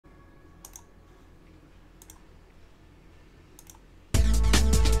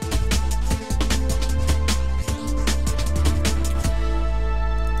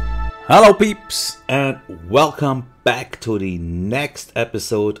Hello peeps and welcome back to the next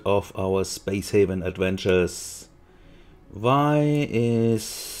episode of our Space Haven adventures. Why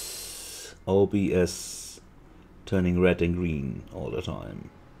is OBS turning red and green all the time?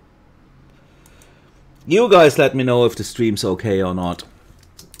 You guys let me know if the stream's okay or not.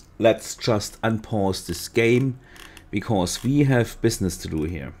 Let's just unpause this game because we have business to do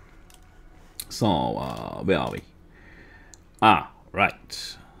here. So, where are we? Ah,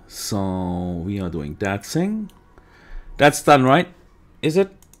 right. So we are doing that thing. That's done, right? Is it?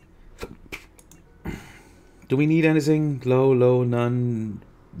 Do we need anything? Low, none.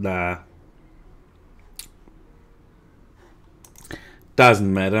 Nah.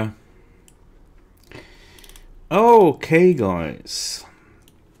 Doesn't matter. Okay, guys.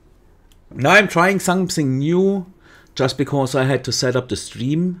 Now I'm trying something new just because I had to set up the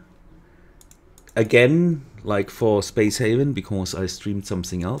stream again, like for Space Haven, because I streamed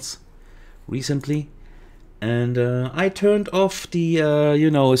something else recently, and I turned off the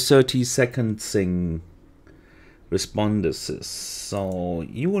 30-second thing responses. So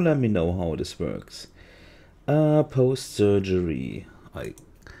you let me know how this works. Post surgery.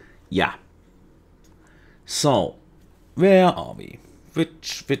 Yeah. So where are we?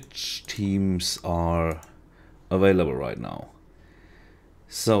 Which teams are available right now?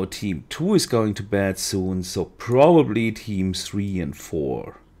 So team 2 is going to bed soon, so probably team 3 and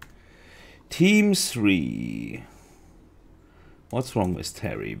 4. Team 3. What's wrong with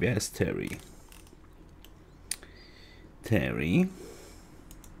Terry? Where's Terry? Terry.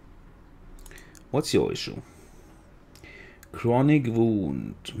 What's your issue? Chronic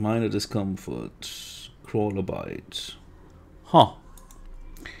wound, minor discomfort, crawler bite. Huh.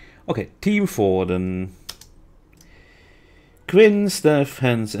 Okay, team 4 then. Quinn, Steph,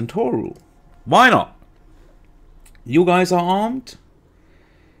 Hans, and Toru. Why not? You guys are armed.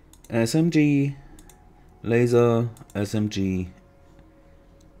 SMG, laser, SMG.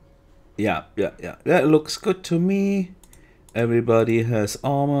 Yeah. That looks good to me. Everybody has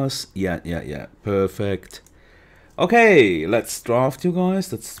armors. Yeah. Perfect. Okay, let's draft you guys.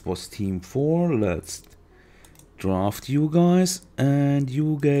 That was team 4. Let's draft you guys, and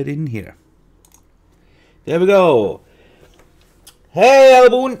you get in here. There we go. Hey,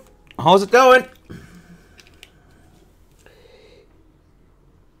 Alboon, how's it going?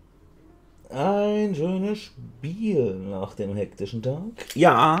 Ein schönes Bier nach dem hektischen Tag.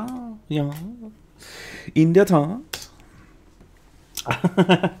 Ja, in der Tat.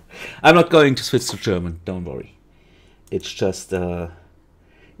 I'm not going to switch to German, don't worry. It's just,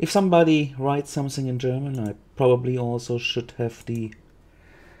 if somebody writes something in German, I probably also should have the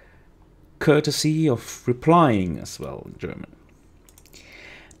courtesy of replying as well in German.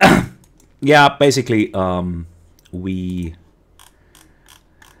 Yeah, basically, I'll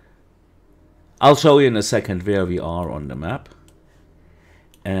show you in a second where we are on the map.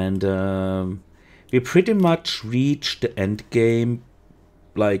 And we pretty much reached the end game,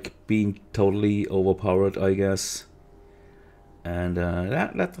 like being totally overpowered, I guess. And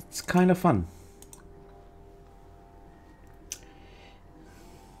that's kind of fun.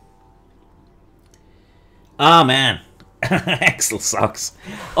 Ah, man. Excel sucks.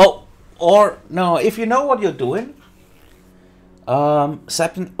 Oh, or no, if you know what you're doing,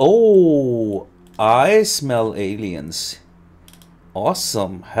 second. Oh, I smell aliens.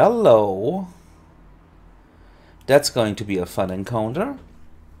 Awesome. Hello. That's going to be a fun encounter.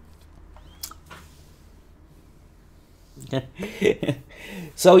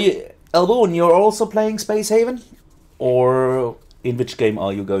 So, Elboon, you're also playing Space Haven? Or in which game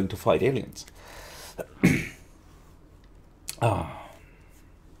are you going to fight aliens?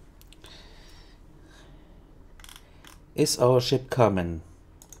 Is our ship coming?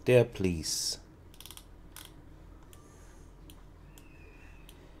 There, please.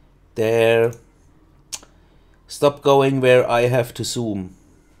 There. Stop going where I have to zoom.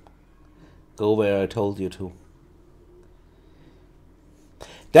 Go where I told you to.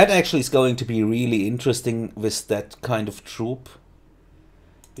 That actually is going to be really interesting with that kind of troop,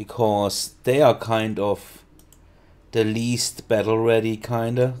 because they are kind of the least battle ready,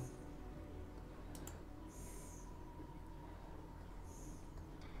 kinda.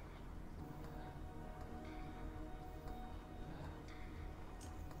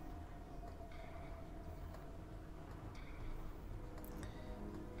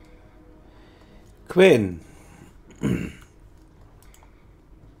 Quinn.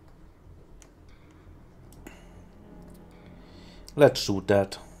 Let's shoot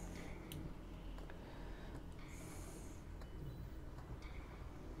that.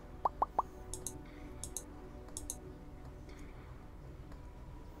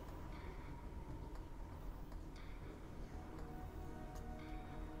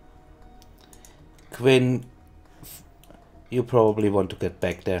 Quinn, you probably want to get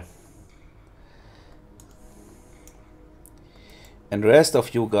back there. And the rest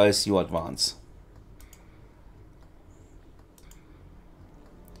of you guys, you advance.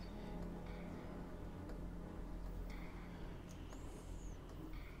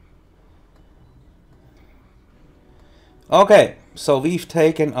 Okay, so we've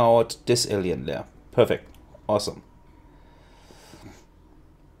taken out this alien there. Perfect. Awesome.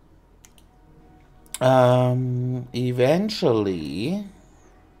 Eventually...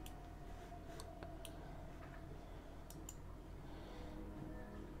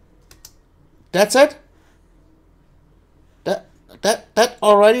 That's it? That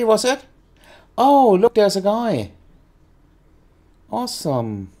already was it? Oh, look, there's a guy.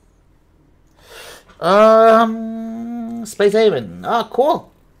 Awesome. Space Haven. Ah,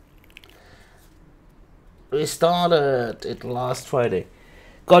 cool. We started it last Friday.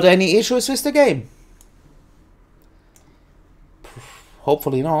 Got any issues with the game?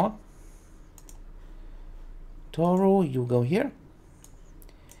 Hopefully not. Toro, you go here.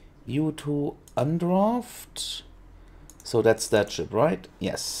 You to undraft. So that's that ship, right?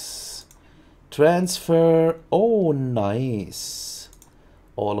 Yes. Transfer. Oh, nice.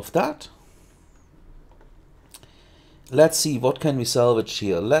 All of that. Let's see, what can we salvage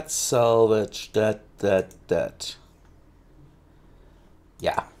here? Let's salvage that.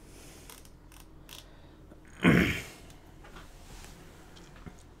 Yeah.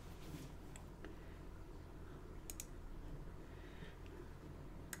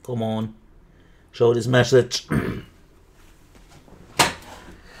 Come on. Show this message.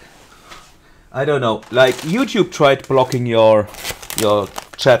 I don't know. Like, YouTube tried blocking your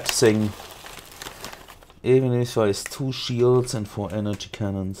chat thing. Even if it's 2 shields and 4 energy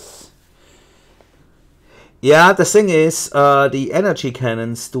cannons. Yeah, the thing is, the energy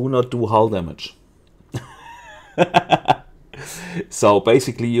cannons do not do hull damage. So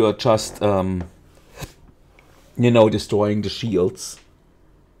basically you are just, you know, destroying the shields.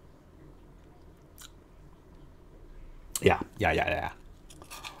 Yeah.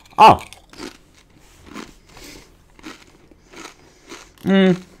 Oh.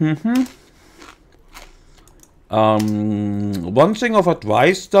 One thing of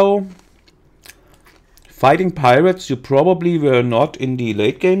advice though, fighting pirates, you probably were not in the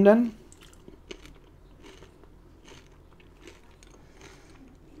late game then.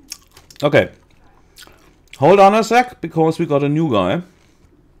 Okay, hold on a sec, because we got a new guy.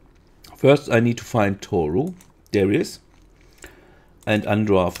 First I need to find Toru, there he is, and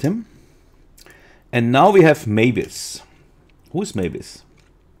undraft him. And now we have Mavis. Who's Mavis?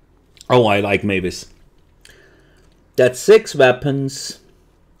 Oh, I like Mavis. That's 6 weapons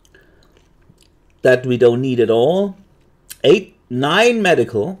that we don't need at all. 9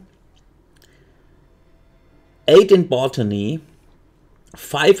 medical, 8 in botany,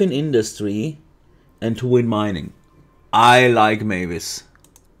 5 in industry, and 2 in mining. I like Mavis.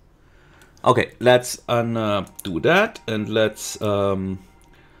 Okay, let's do that, and let's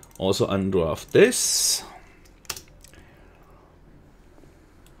also undraft this.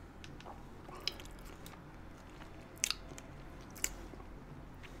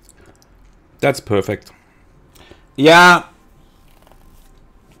 That's perfect. Yeah.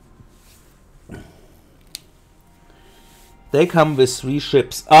 They come with 3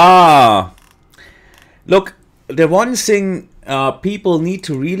 ships. Ah! Look, the one thing people need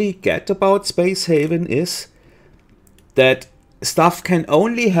to really get about Space Haven is that stuff can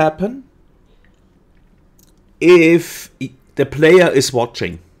only happen if the player is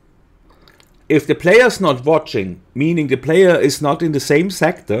watching. If the player is not watching, meaning the player is not in the same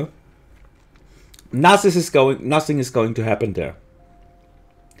sector, nothing is going to happen there.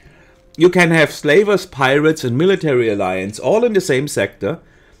 You can have slavers, pirates, and military alliance all in the same sector,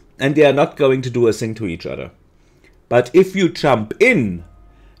 and they are not going to do a thing to each other. But if you jump in,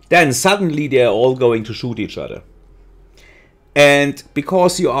 then suddenly they are all going to shoot each other. And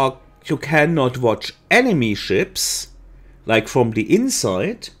because you cannot watch enemy ships, like from the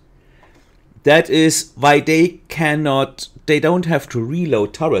inside, that is why they don't have to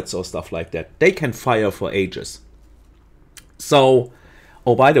reload turrets or stuff like that. They can fire for ages. So,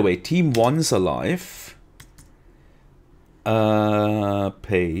 oh, by the way, Team 1's alive.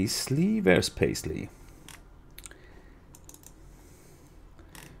 Paisley, where's Paisley?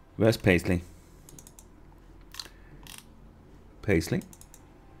 Where's Paisley? Paisley.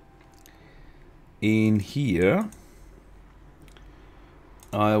 In here.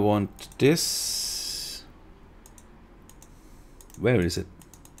 I want this. Where is it?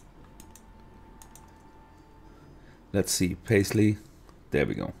 Let's see. Paisley. There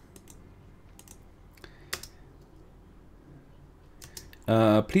we go.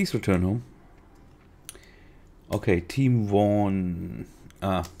 Please return home. Okay, team 1.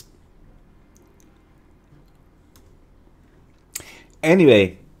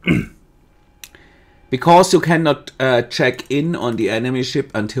 Anyway, because you cannot check in on the enemy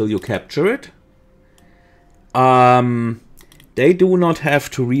ship until you capture it, they do not have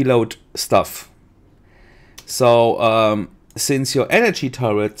to reload stuff. So since your energy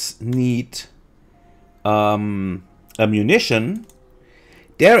turrets need ammunition,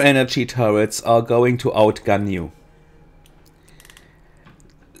 their energy turrets are going to outgun you.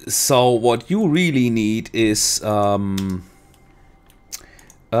 So what you really need is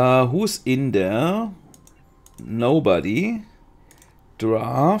who's in there? Nobody.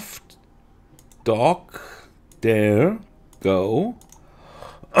 Draft. Dock. There. Go.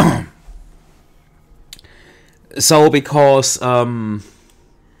 So because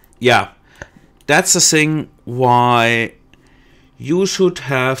yeah, that's the thing why you should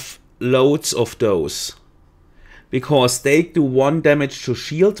have loads of those, because they do 1 damage to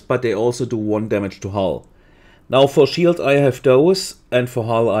shield, but they also do 1 damage to hull. Now for shield I have those, and for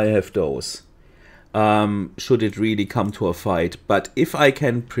hull I have those, should it really come to a fight. But if I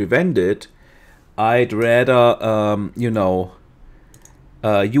can prevent it, I'd rather you know,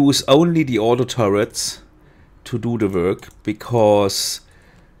 use only the auto turrets to do the work, because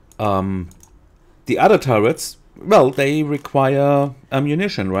the other turrets, well, they require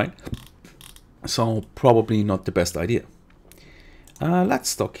ammunition, right? So probably not the best idea.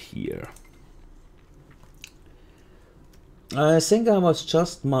 Let's dock here. I think I was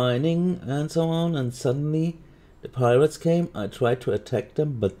just mining and so on, and suddenly the pirates came. I tried to attack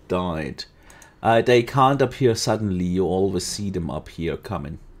them but died. They can't appear suddenly, you always see them up here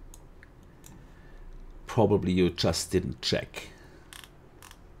coming. Probably you just didn't check.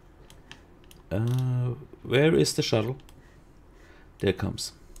 Where is the shuttle? There it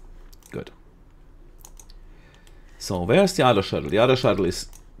comes. Good. So where's the other shuttle? The other shuttle is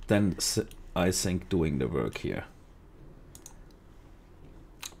then, I think, doing the work here.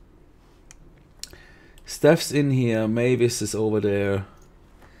 Steph's in here. Mavis is over there.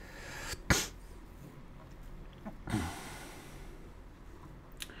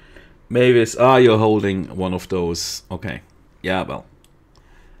 Mavis, you're holding one of those. Okay. Yeah, well.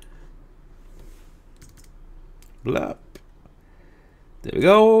 Blap. There we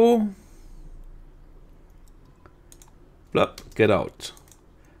go. Blap. Get out.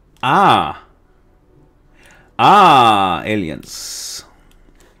 Aliens.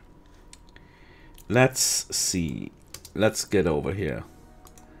 Let's see. Let's get over here.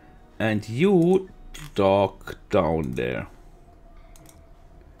 And you dock down there.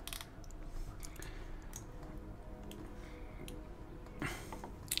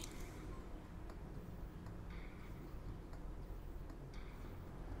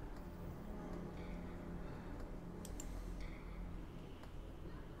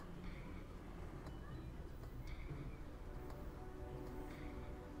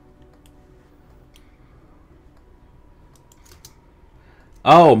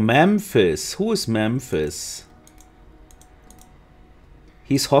 Oh, Memphis. Who is Memphis?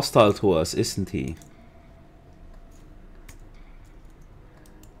 He's hostile to us, isn't he?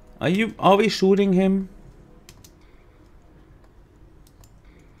 Are we shooting him?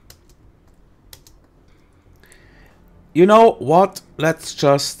 You know what? Let's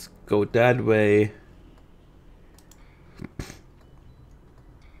just go that way.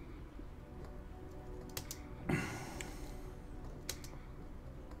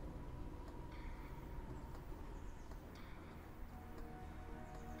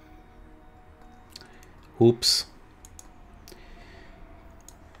 Oops.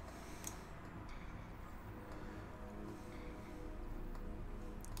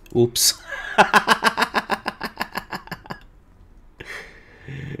 Oops.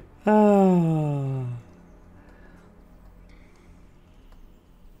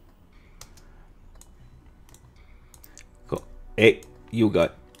 Go. Hey, you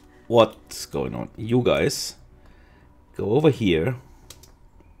got what's going on? You guys go over here.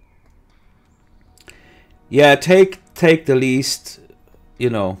 Yeah, take the least, you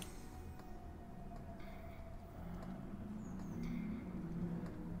know.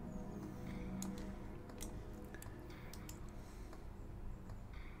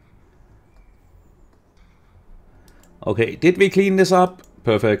 Okay, did we clean this up?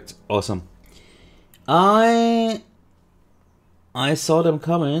 Perfect, awesome. I saw them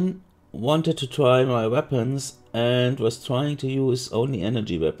coming, wanted to try my weapons, and was trying to use only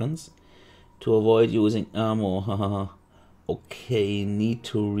energy weapons to avoid using ammo. Okay, need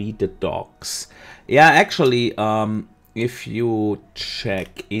to read the docs. Yeah, actually, if you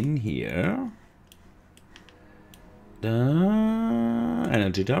check in here, the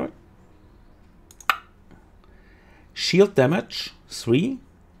energy turret, shield damage 3,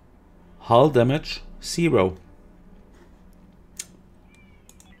 hull damage 0.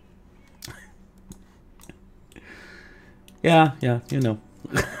 Yeah, you know.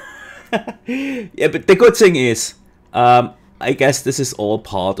 Yeah, but the good thing is, I guess this is all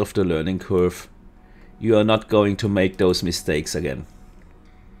part of the learning curve. You are not going to make those mistakes again.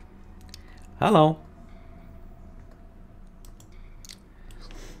 Hello.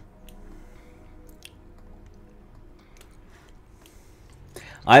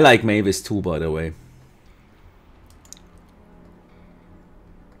 I like Mavis too, by the way.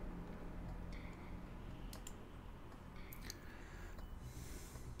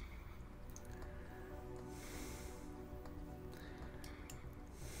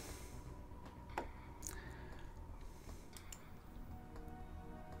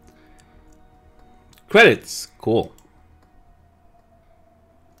 Credits, cool.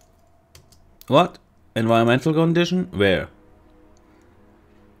 What? Environmental condition? Where?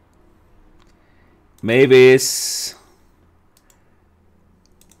 Mavis.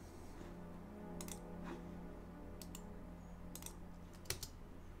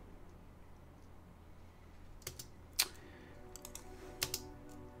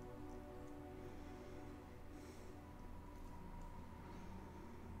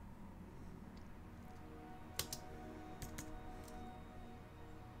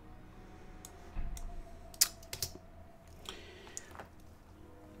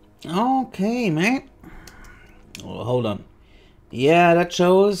 Okay, mate. Oh, hold on. Yeah, that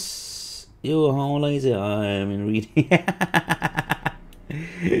shows you how lazy I am in reading.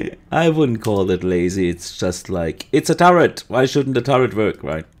 I wouldn't call it lazy. It's just like, it's a turret. Why shouldn't the turret work,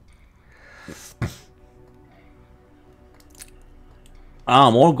 right?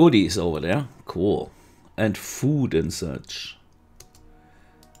 Ah, more goodies over there. Cool. And food and such.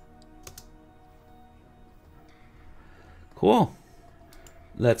 Cool.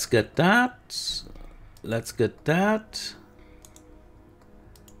 Let's get that. Let's get that.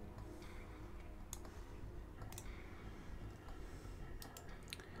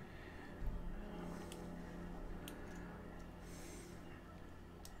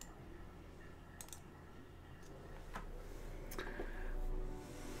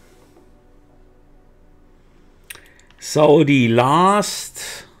 So the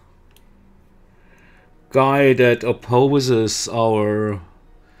last guy that opposes our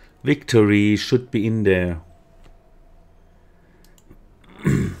victory should be in there.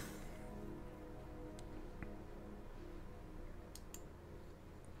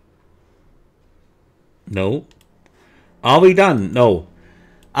 No. Are we done? No.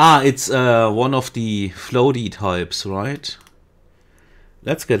 Ah, it's one of the floaty types, right?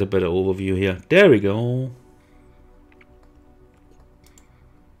 Let's get a better overview here. There we go.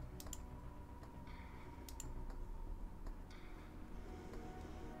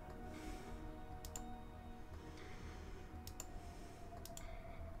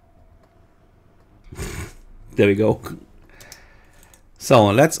 There we go. So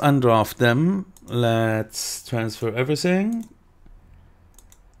let's undraft them. Let's transfer everything.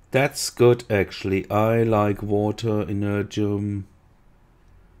 That's good, actually. I like water, inertium.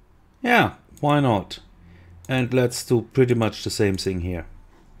 Yeah, why not? And let's do pretty much the same thing here.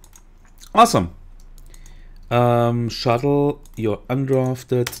 Awesome. Shuttle, you're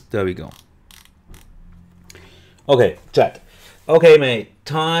undrafted. There we go. Okay, chat. Okay, mate.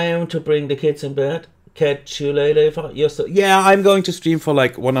 Time to bring the kids in bed. Catch you later. Yeah, I'm going to stream for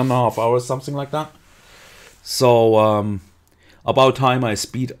like 1.5 hours, something like that. So, about time I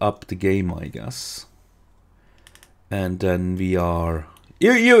speed up the game, I guess. And then we are...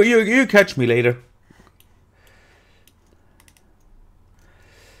 You catch me later.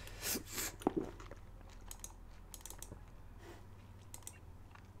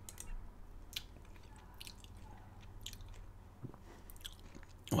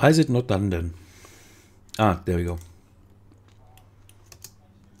 Why is it not done then? Ah, there we go.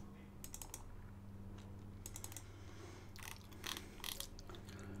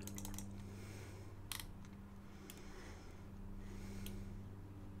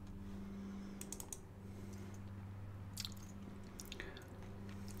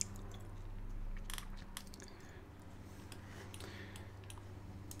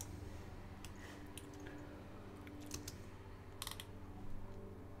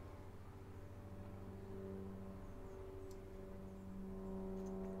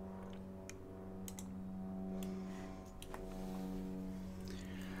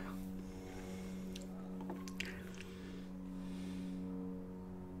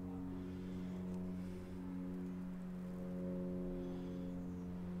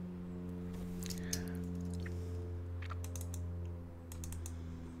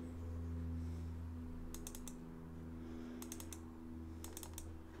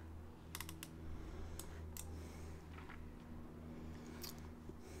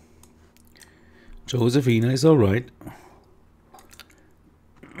 Josephina is all right.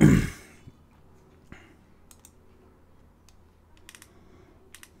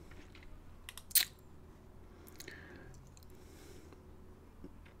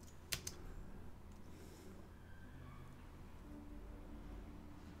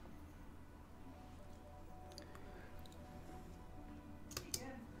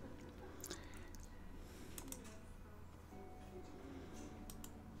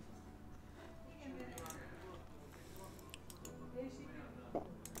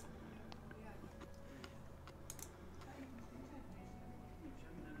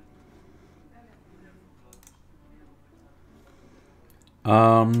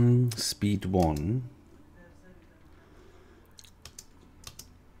 Speed 1.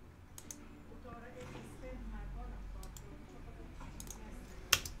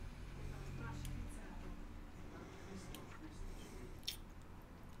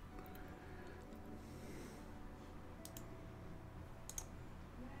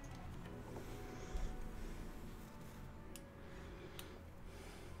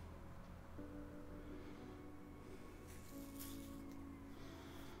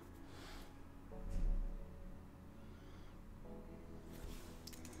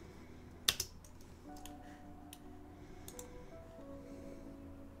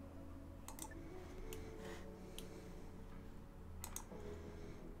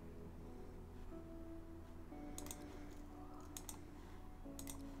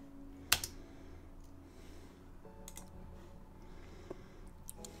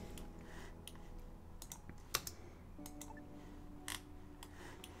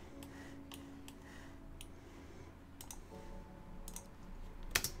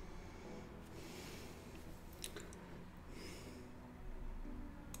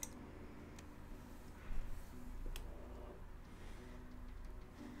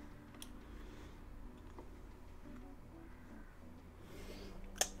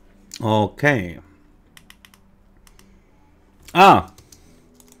 Okay. Ah,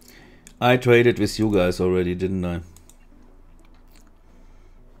 I traded with you guys already, didn't I?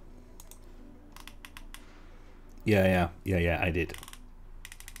 Yeah, I did.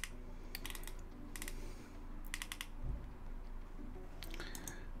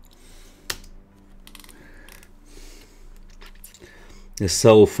 It's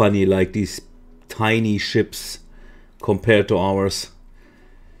so funny, like these tiny ships compared to ours.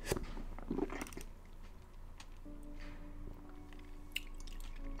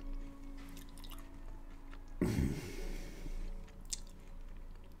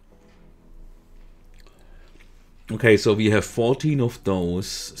 Okay, so we have 14 of those,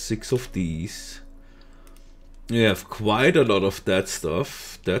 6 of these. We have quite a lot of that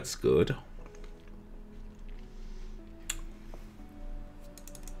stuff. That's good.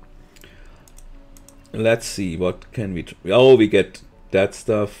 Let's see, what can we... Oh, we get that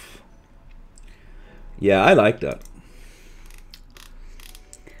stuff. Yeah, I like that.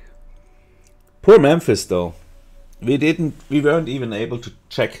 Poor Memphis, though. We weren't even able to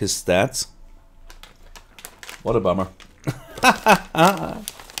check his stats. What a bummer.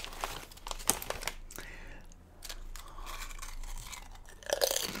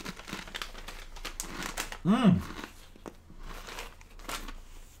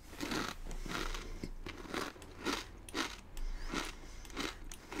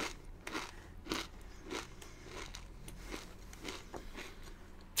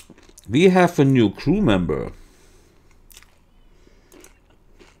 We have a new crew member.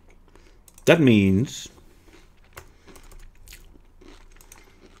 That means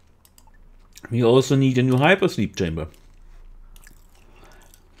we also need a new hypersleep chamber.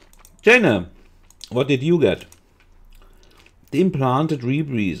 Jenna, what did you get? The implanted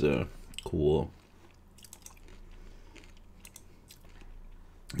rebreather. Cool.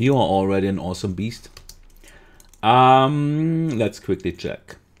 You are already an awesome beast. Let's quickly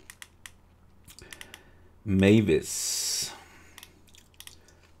check. Mavis.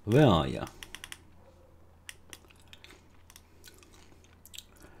 Where are you?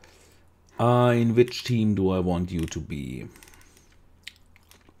 In which team do I want you to be?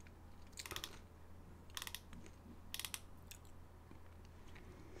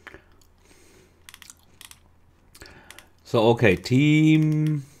 So, okay,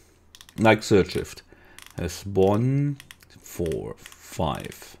 team like third shift has 1, 4,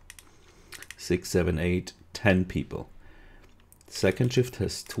 5, 6, 7, 8, 10 people. Second shift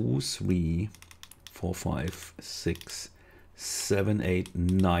has 2, 3, 4, 5, 6, 7, 8,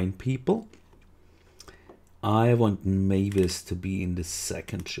 9 people. I want Mavis to be in the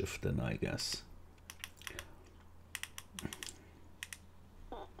second shift then, I guess.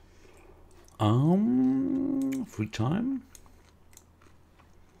 Free time.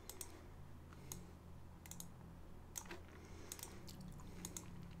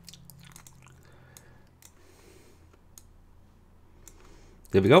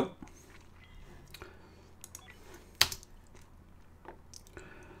 There we go.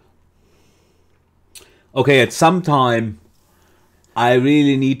 Okay, at some time I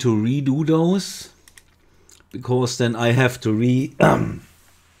really need to redo those, because then I have to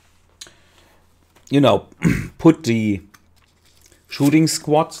you know, put the shooting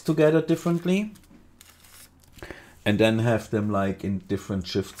squads together differently, and then have them like in different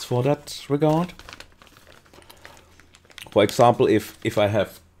shifts for that regard. For example, if I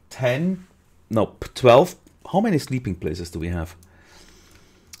have 12, how many sleeping places do we have?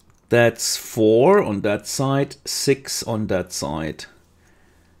 That's 4 on that side, 6 on that side.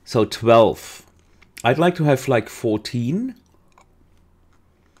 So 12. I'd like to have like 14.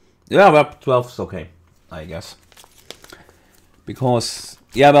 Yeah, well, 12 is okay, I guess. Because,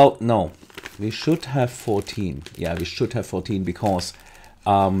 yeah, well, no. We should have 14. Yeah, we should have 14 because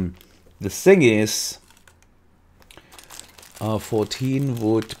the thing is, 14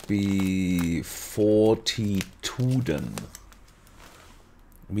 would be 42 then.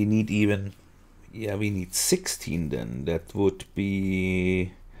 We need even, yeah, we need 16 then. That would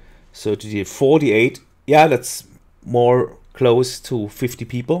be 30, 48. Yeah, that's more close to 50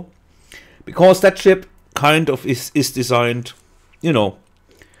 people. Because that ship kind of is designed, you know,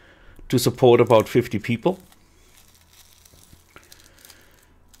 to support about 50 people.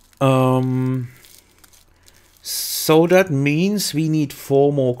 So that means we need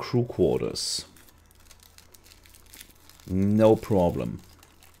 4 more crew quarters. No problem.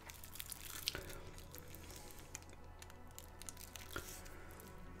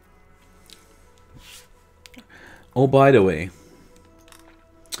 Oh, by the way,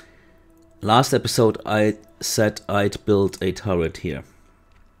 last episode I said I'd build a turret here.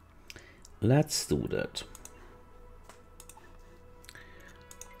 Let's do that.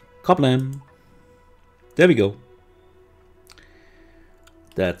 Kablam. There we go.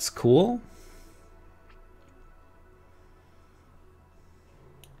 That's cool.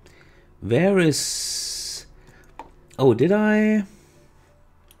 Where is... Oh, did I?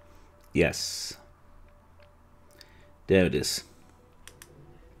 Yes. There it is.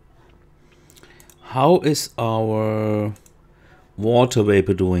 How is our water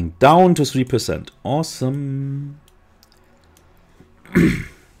vapor doing? Down to 3%. Awesome.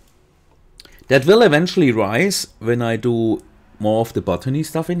 That will eventually rise when I do more of the botany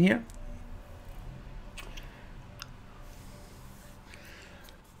stuff in here.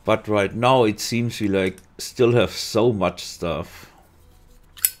 But right now it seems we like still have so much stuff.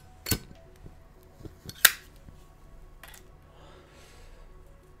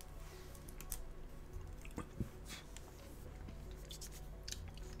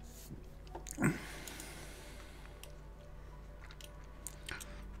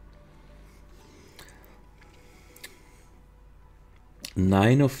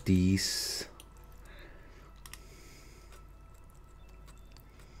 Nine of these.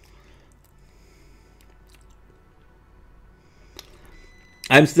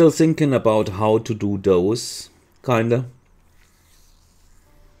 I'm still thinking about how to do those, kinda.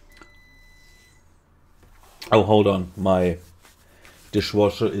 Oh, hold on. My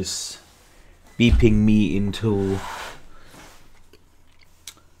dishwasher is beeping me into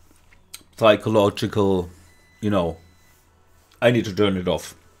psychological, you know, I need to turn it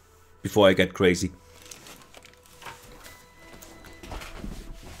off before I get crazy.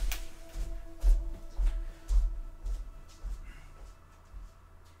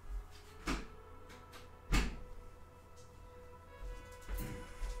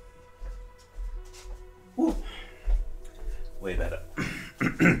 Ooh. Way better.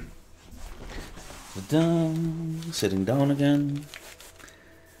 Down, sitting down again.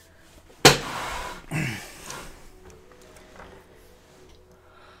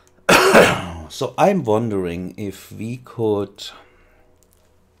 So I'm wondering if we could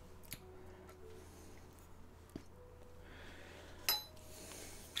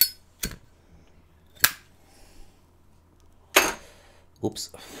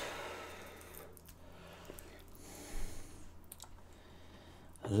oops.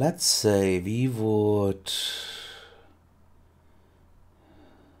 Let's say we would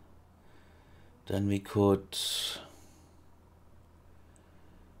then we could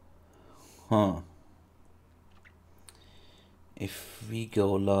if we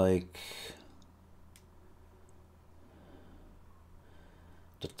go like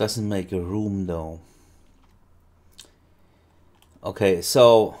that doesn't make a room though. Okay,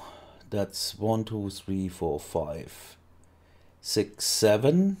 so That's 1, 2, 3, 4, 5, 6,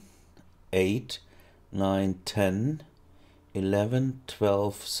 7, 8, 9, 10, 11,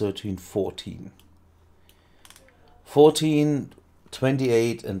 12, 13, 14. 14,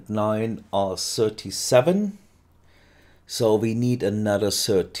 28 and 9 are 37. So we need another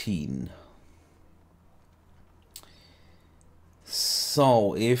 13.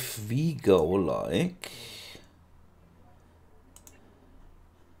 So if we go like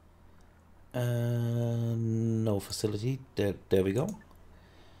no facility, there we go.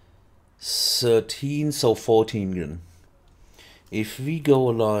 13, so 14 again. If we go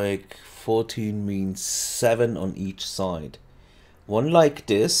like 14 means 7 on each side. One like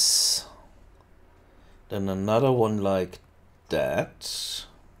this, then another one like that.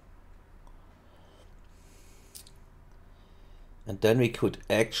 And then we could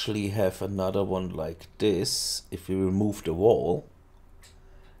actually have another one like this if we remove the wall.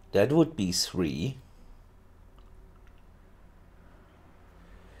 That would be 3.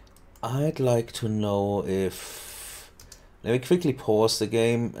 I'd like to know if... Let me quickly pause the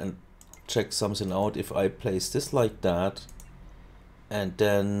game and check something out. If I place this like that and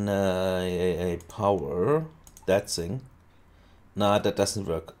then a power that thing. Nah, that doesn't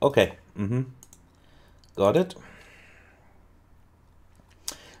work. Okay. Got it.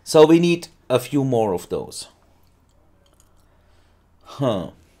 So we need a few more of those.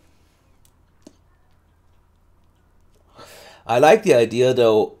 Huh. I like the idea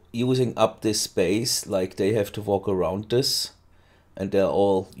though, using up this space, like they have to walk around this and they're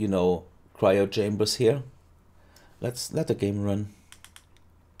all, you know, cryo chambers here. Let's let the game run.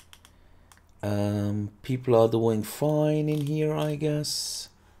 People are doing fine in here, I guess.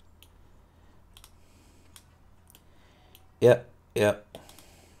 Yeah.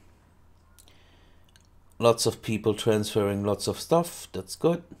 Lots of people transferring lots of stuff. That's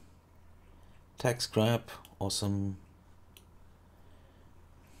good. Tech scrap. Awesome.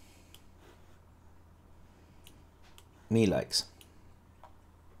 Me likes.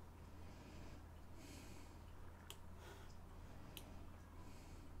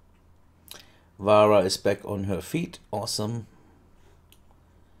 Vara is back on her feet. Awesome.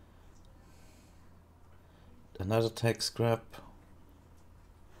 Another tech scrap.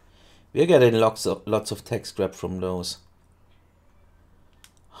 We're getting lots of tech scrap from those.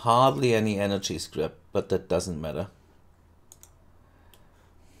 Hardly any energy scrap, but that doesn't matter.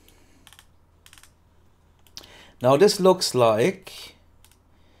 Now this looks like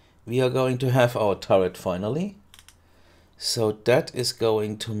we are going to have our turret finally. So that is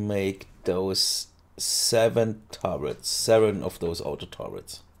going to make those 7 turrets, 7 of those auto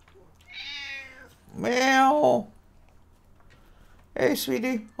turrets. Meow. Hey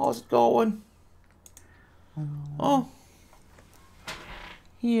sweetie, how's it going? Oh,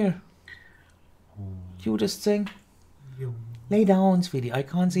 here, cutest thing. Lay down, sweetie. I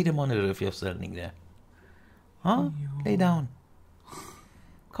can't see the monitor if you're standing there. Huh? Lay down.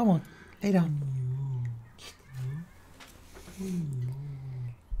 Come on, lay down.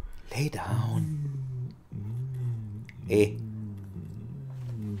 Lay down. Hey.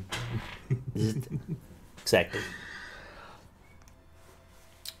 Exactly.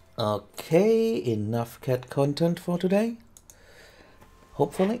 Okay, enough cat content for today.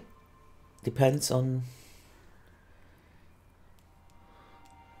 Hopefully. Depends on...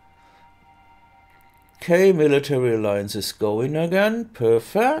 Okay, military alliance is going again.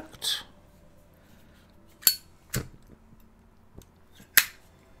 Perfect.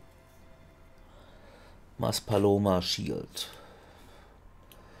 Mas Paloma shield.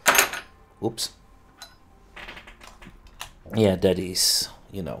 Oops. Yeah, that is,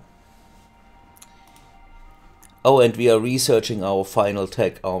 you know. Oh, and we are researching our final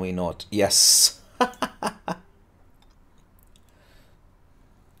tech, are we not? Yes.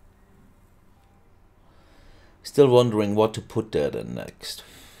 Still wondering what to put there then next.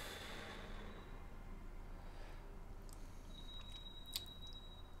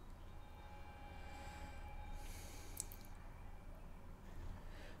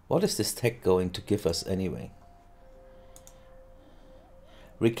 What is this tech going to give us anyway?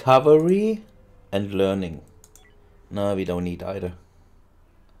 Recovery and learning. No, we don't need either.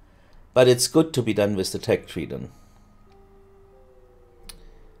 But it's good to be done with the tech tree then.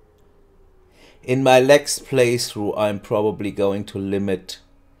 In my next playthrough, I'm probably going to limit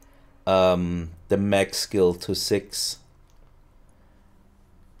the max skill to 6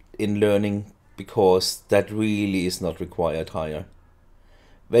 in learning, because that really is not required higher.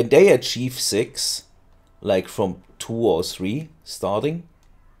 When they achieve 6, like from 2 or 3 starting,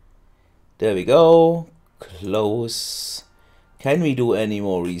 there we go, close, Can we do any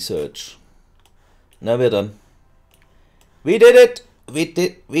more research? No, we're done. We did it!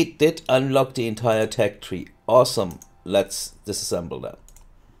 We did unlock the entire tech tree. Awesome. Let's disassemble that.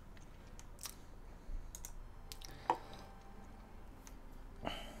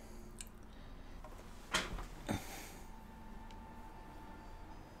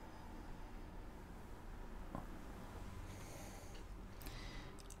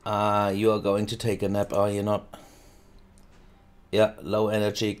 You are going to take a nap, are you not? Yeah, low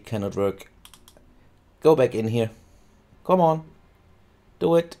energy, cannot work. Go back in here. Come on.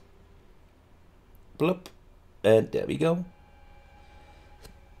 Do it. Bloop. And there we go.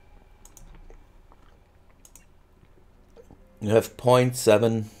 You have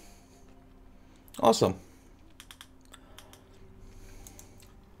 0.7. Awesome.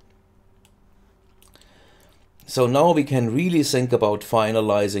 So now we can really think about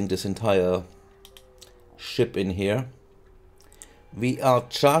finalizing this entire ship in here. We are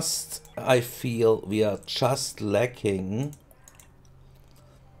just, I feel, we are just lacking.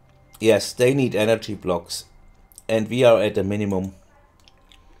 Yes, they need energy blocks. And we are at a minimum.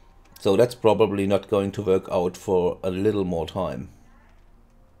 So that's probably not going to work out for a little more time.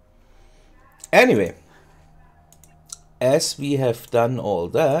 Anyway, as we have done all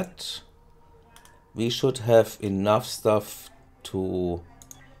that, we should have enough stuff to,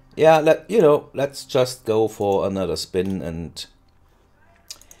 yeah, let's just go for another spin and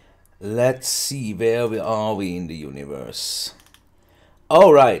let's see where are we in the universe.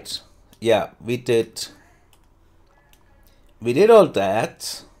 All right, yeah, we did all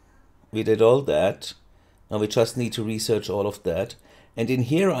that. We did all that. Now we just need to research all of that. And in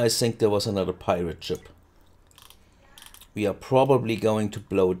here, I think there was another pirate ship. We are probably going to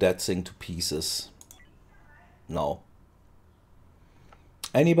blow that thing to pieces. No.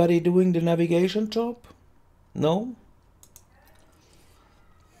 Anybody doing the navigation job? No?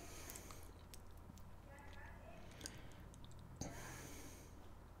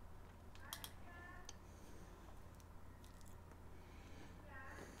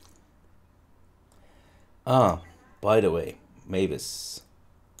 Ah, by the way, Mavis.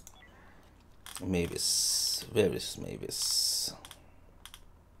 Mavis. Where is Mavis?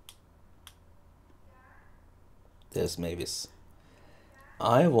 There's Mavis.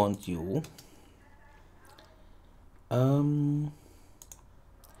 I want you.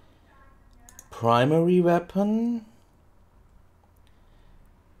 Primary weapon.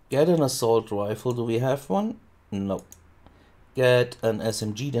 Get an assault rifle. Do we have one? No. Get an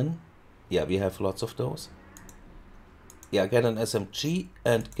SMG then. Yeah, we have lots of those. Yeah, get an SMG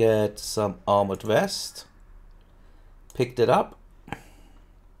and get some armored vest. Picked it up.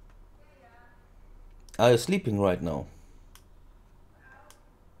 Are you sleeping right now?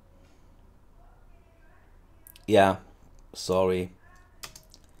 Yeah, sorry.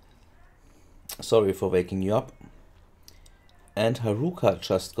 Sorry for waking you up. And Haruka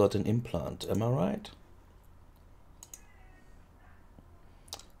just got an implant, am I right?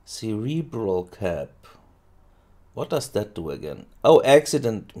 Cerebral cap. What does that do again? Oh,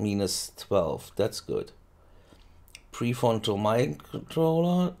 accident -12. That's good. Prefrontal mind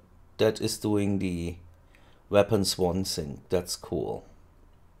controller. That is doing the weapon swan thing. That's cool.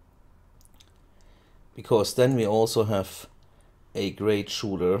 Because then we also have a great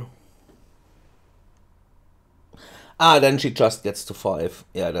shooter. Ah, then she just gets to 5.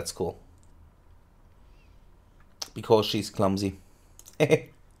 Yeah, that's cool. Because she's clumsy.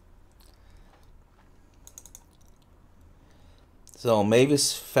 So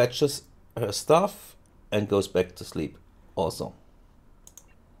Mavis fetches her stuff and goes back to sleep. Awesome.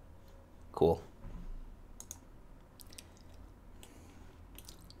 Cool.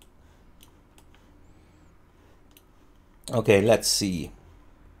 Okay, let's see.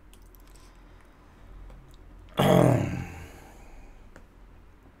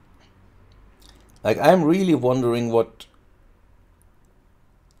 Like, I'm really wondering what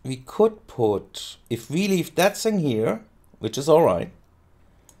we could put. If we leave that thing here, which is alright,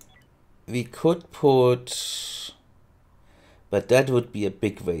 we could put, but that would be a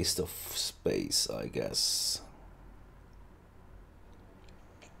big waste of space, I guess.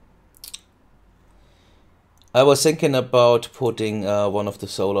 I was thinking about putting one of the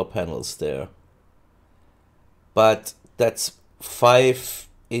solar panels there, but that's 5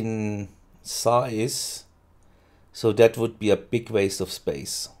 in size, so that would be a big waste of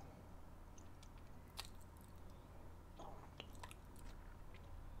space.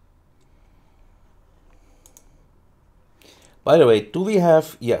 By the way, do we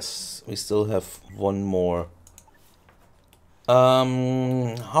have, yes, we still have one more.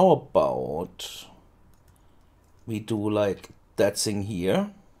 How about we do like that thing here.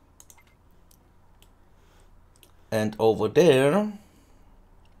 And over there,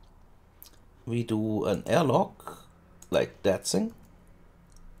 we do an airlock, like that thing.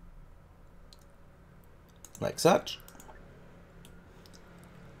 Like such.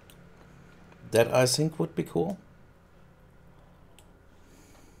 That I think would be cool.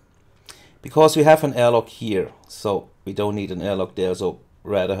 Because we have an airlock here, so we don't need an airlock there, so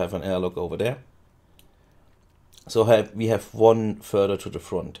rather have an airlock over there. So we have one further to the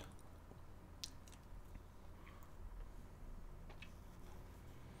front.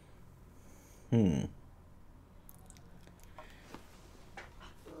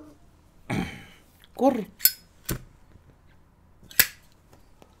 Good.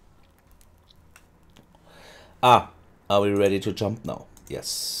 Ah, are we ready to jump now?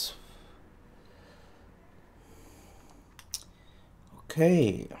 Yes.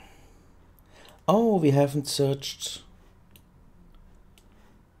 Okay. Oh, we haven't searched.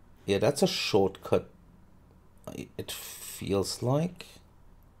 Yeah, that's a shortcut. It feels like.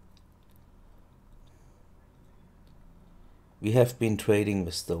 We have been trading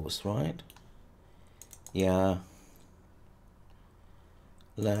with those, right? Yeah.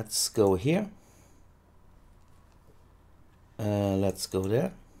 Let's go here. Let's go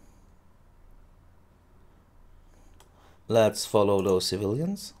there. Let's follow those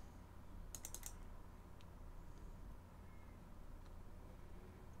civilians.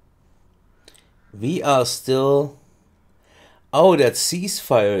 We are still... Oh, that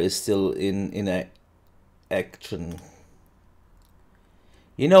ceasefire is still in action.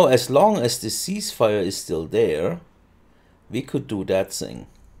 You know, as long as the ceasefire is still there, we could do that thing.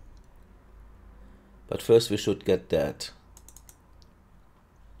 But first we should get that.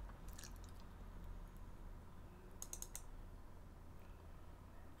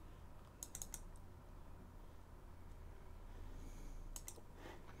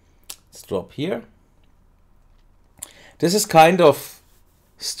 Let's drop here. This is kind of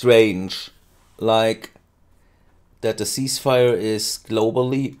strange, like that the ceasefire is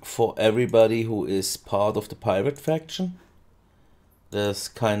globally for everybody who is part of the pirate faction. There's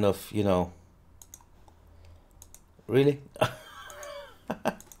kind of, you know, really?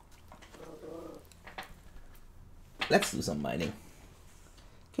 Let's do some mining.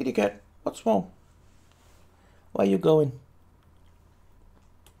 Kitty cat, what's wrong? Where are you going?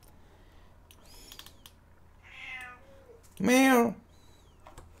 Meow.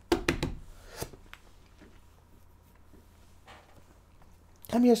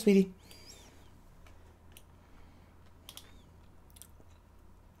 Come here, sweetie.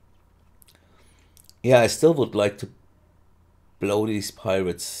 Yeah, I still would like to blow these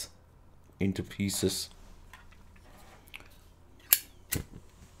pirates into pieces.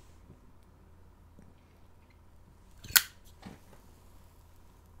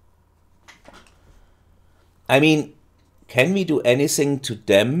 I mean, can we do anything to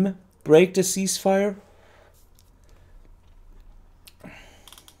them break the ceasefire?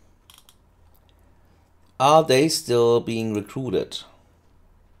 Are they still being recruited?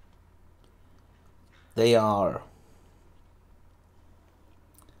 They are.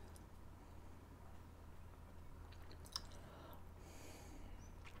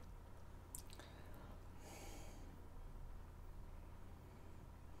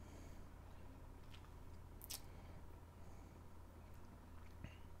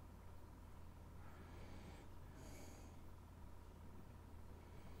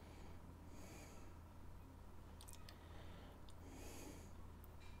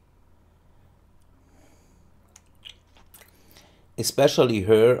 Especially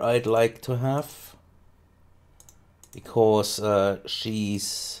her I'd like to have, because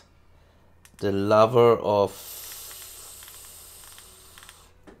she's the lover of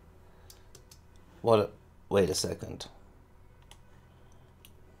what? Wait a second.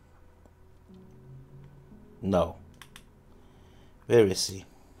 No. Where is he?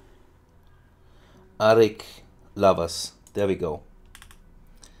 Arik Lovers. There we go.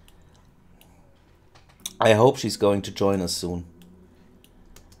 I hope she's going to join us soon.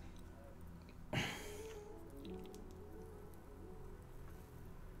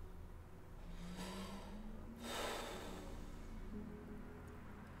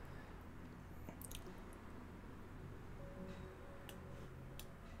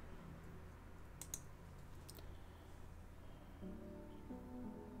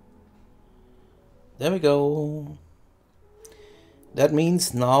 There we go. That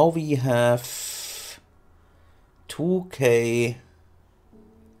means now we have 2K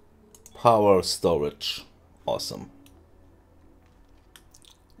power storage. Awesome.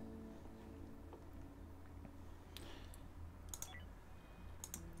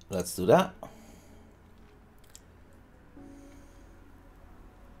 Let's do that.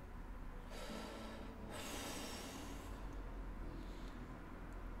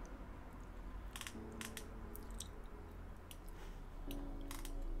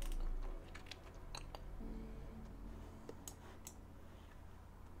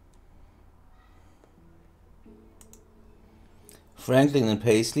 Franklin and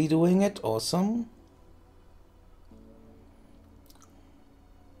Paisley doing it, awesome.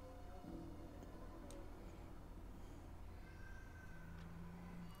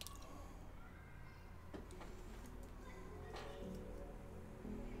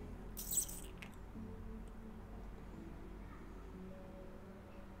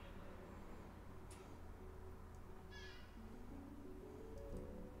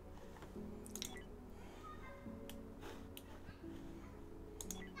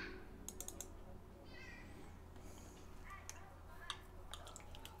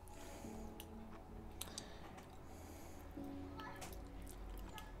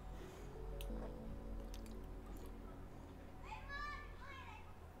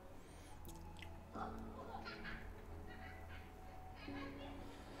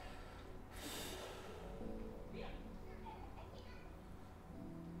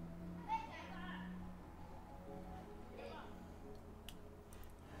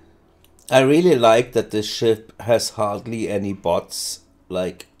 I really like that this ship has hardly any bots,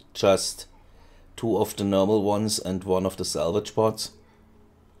 like just 2 of the normal ones and 1 of the salvage bots.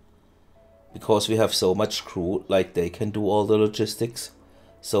 Because we have so much crew, like they can do all the logistics,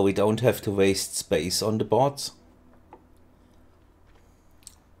 so we don't have to waste space on the bots.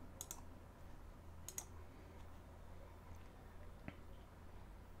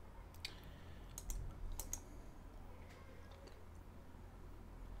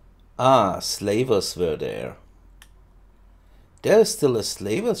 Ah, slavers were there. There's still a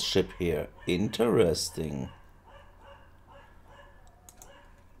slavers ship here. Interesting.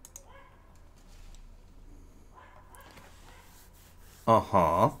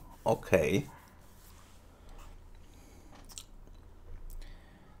 Uh-huh. Okay.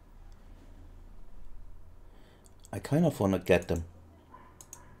 I kind of want to get them.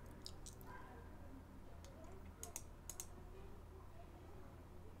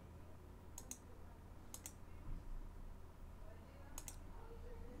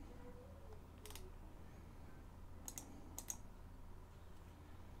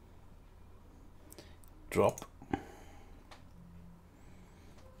 Drop.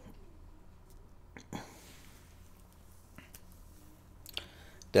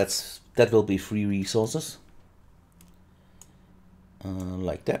 That will be free resources.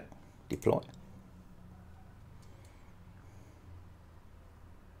 Like that. Deploy.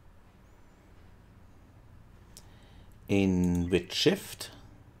 In which shift?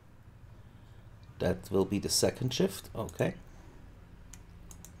 That will be the second shift. Okay.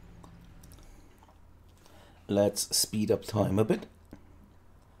 Let's speed up time a bit.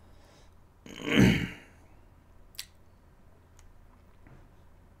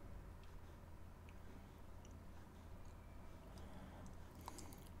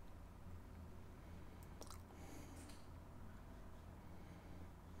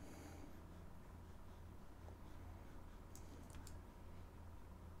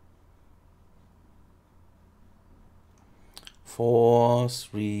 Four,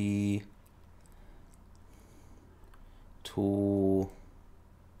 3, 2.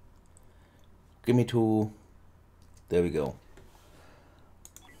 Give me 2. There we go.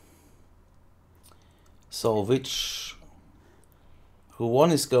 So who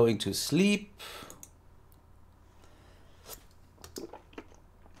one is going to sleep?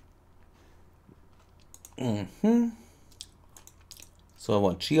 So I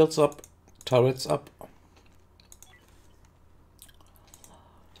want shields up, turrets up.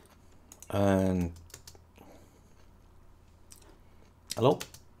 And hello,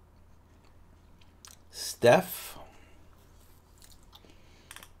 Steph.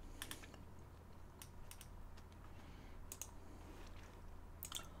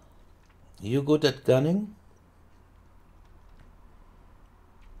 You good at gunning?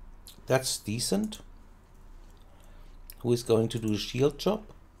 That's decent. Who is going to do a shield job?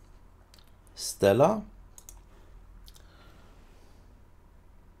 Stella.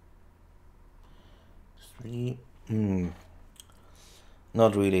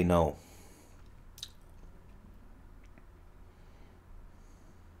 Not really, no.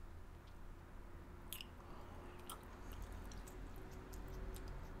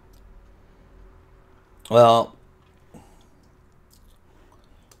 Well,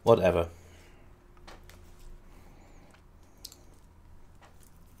 whatever.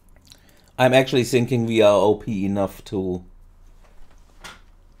 I'm actually thinking we are OP enough to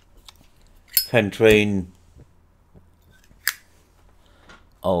can train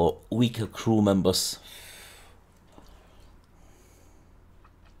our weaker crew members.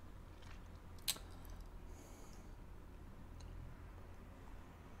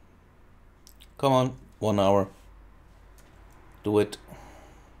 Come on, 1 hour. Do it.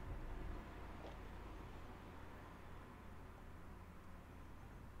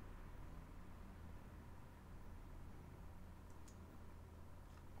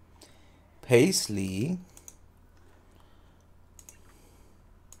 Paisley.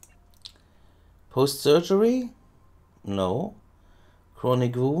 Post-surgery? No.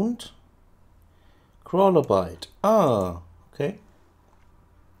 Chronic wound? Crawler bite. Ah, okay.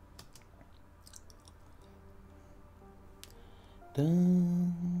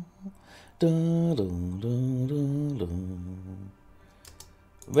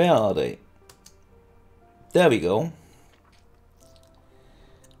 Where are they? There we go.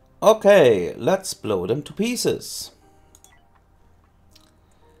 Okay, let's blow them to pieces.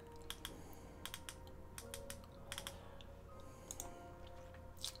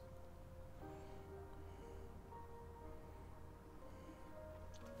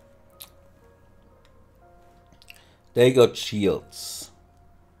 They got shields.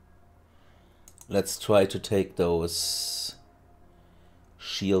 Let's try to take those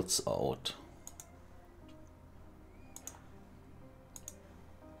shields out.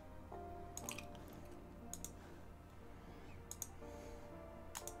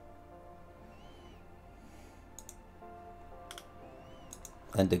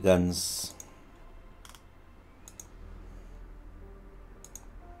 And the guns.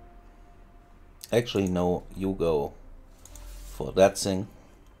 Actually, no, you go for that thing.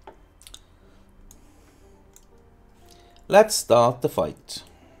 Let's start the fight.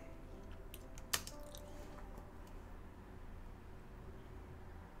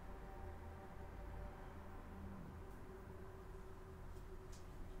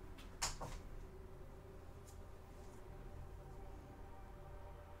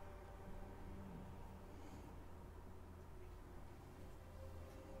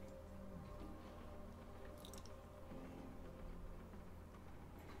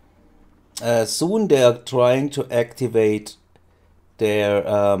 Soon they are trying to activate their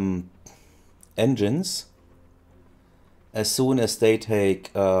engines. As soon as they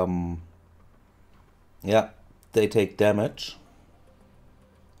take, yeah, they take damage.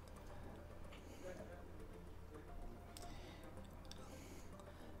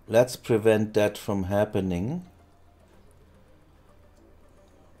 Let's prevent that from happening.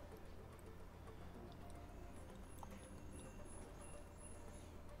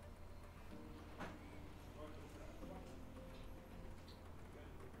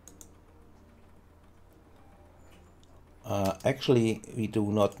 Actually, we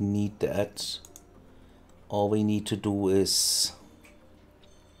do not need that. All we need to do is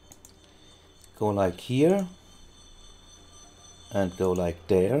go like here and go like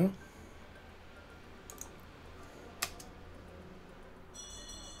there.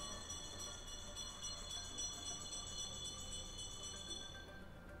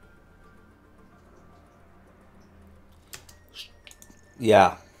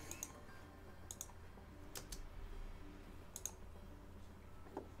 Yeah.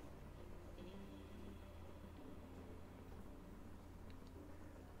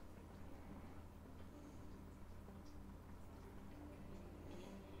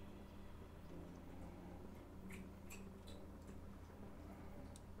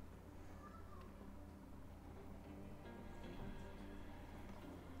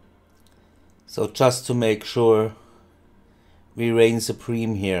 So just to make sure we reign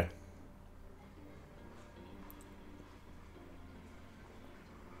supreme here.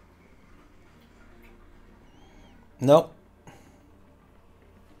 No.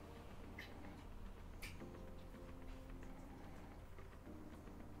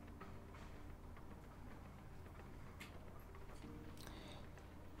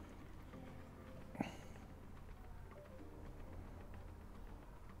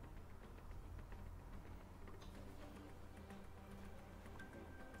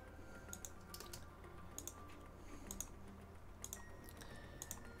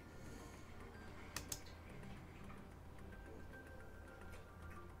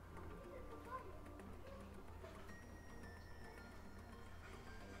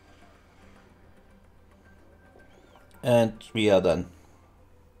 And we are done.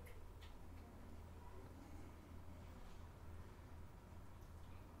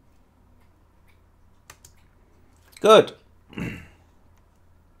 Good.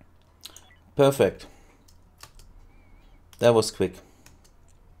 Perfect. That was quick.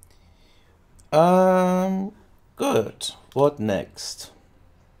 Good. What next?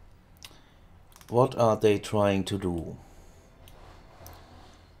 What are they trying to do?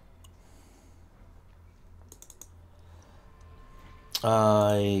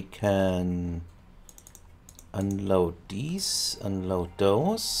 I can unload these, unload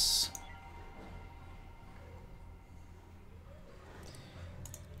those.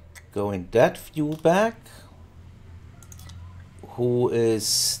 Go in that view back. Who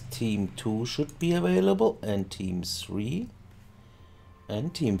is team 2 should be available, and team 3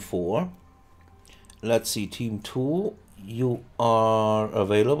 and team 4. Let's see, team 2, you are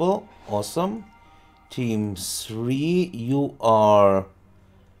available. Awesome. Team 3, you are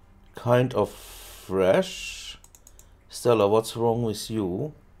kind of fresh. Stella, what's wrong with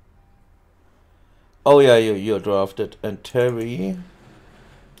you? Oh yeah, you're drafted. And Terry,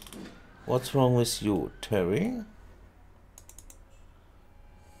 what's wrong with you, Terry?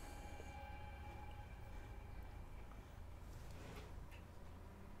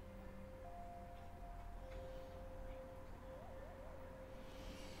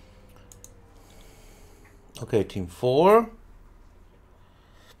 Okay, team 4.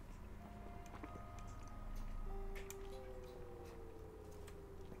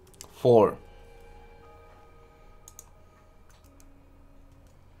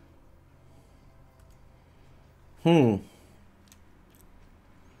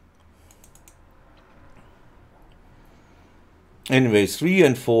 Anyway, 3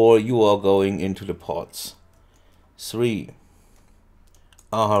 and 4, you are going into the pods. 3.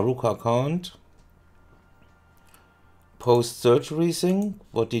 Haruka can't. Post-surgery thing,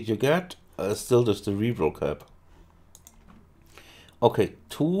 what did you get? Still the cerebral cap. Okay,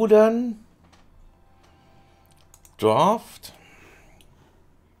 2 then. Draft.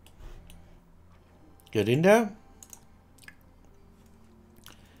 Get in there.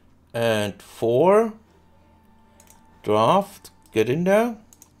 And 4. Draft. Get in there.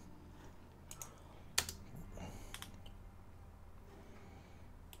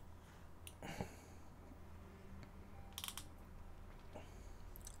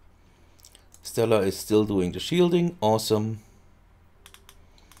 Stella is still doing the shielding. Awesome.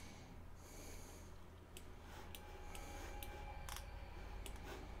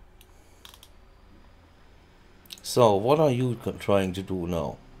 So, what are you trying to do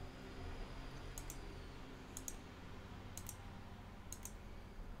now?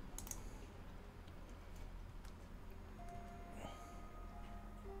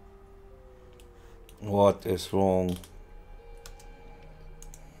 What is wrong?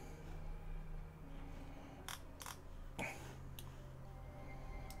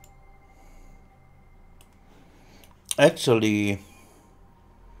 Actually,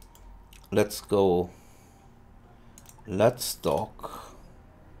 let's go. Let's dock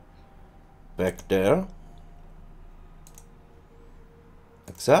back there.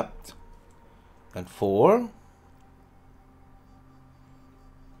 Accept. And 4.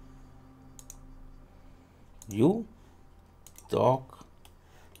 You dock.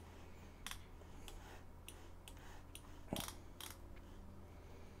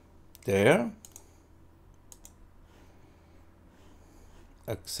 There.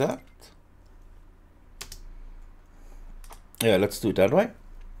 Accept. Yeah, let's do it that way.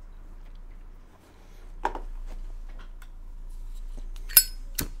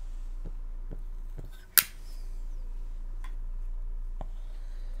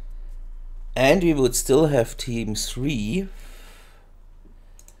 And we would still have team 3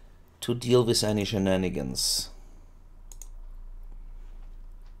 to deal with any shenanigans.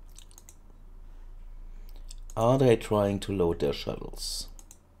 Are they trying to load their shuttles?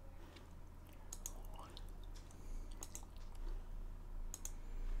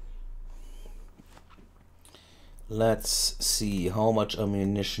 Let's see, how much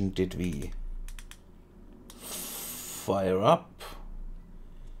ammunition did we fire up?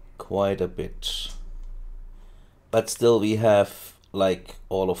 Quite a bit. But still we have like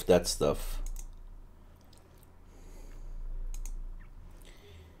all of that stuff.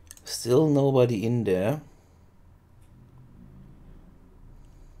 Still nobody in there.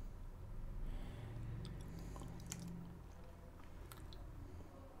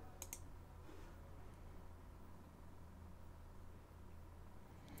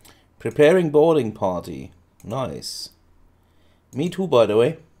 Preparing boarding party. Nice. Me too, by the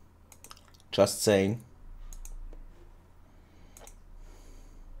way. Just saying.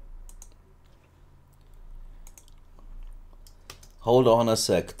 Hold on a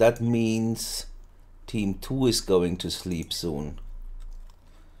sec. That means team 2 is going to sleep soon.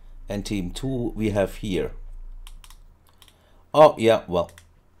 And team 2 we have here. Oh yeah, well.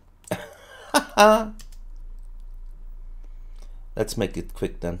 Let's make it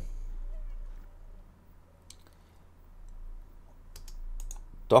quick then.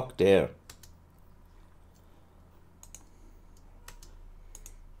 Dock there.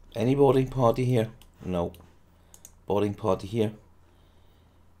 Any boarding party here? No. Boarding party here.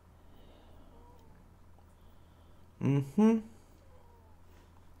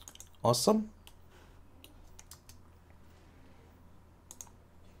 Awesome.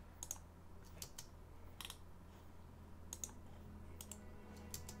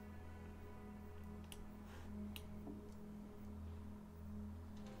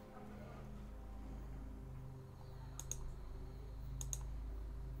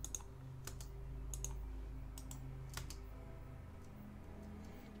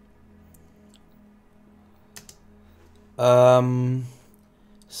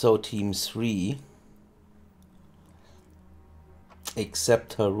 So team 3,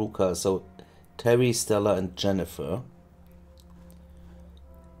 except Haruka, so Terry, Stella and Jennifer.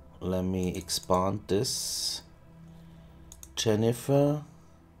 Let me expand this. Jennifer,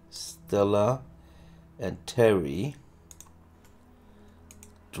 Stella and Terry.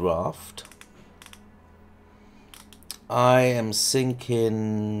 Draft. I am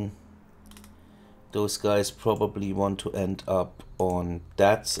thinking those guys probably want to end up on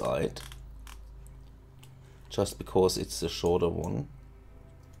that side, just because it's the shorter one.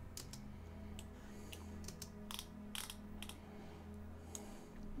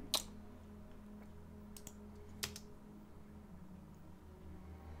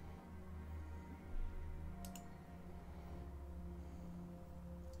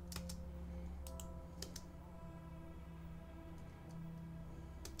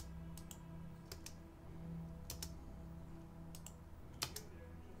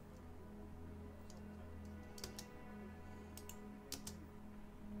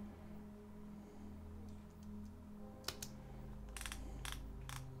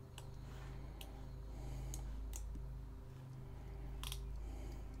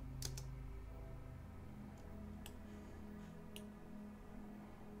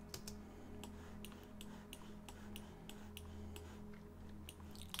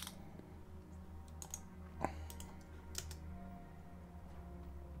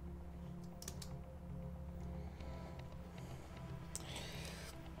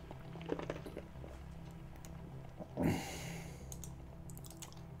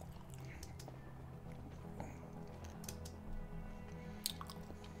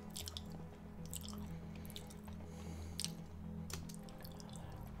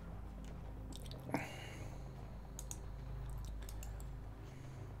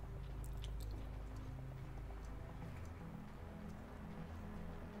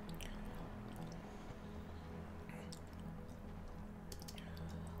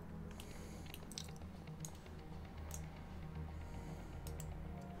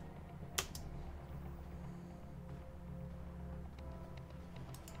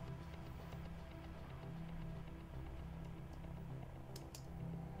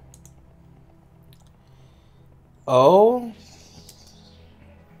 Oh.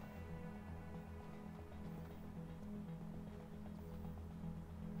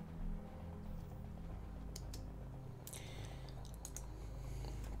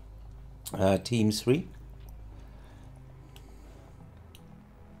 Team 3.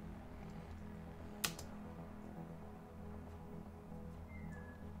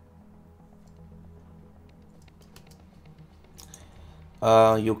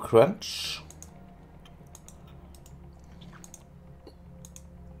 You crunch.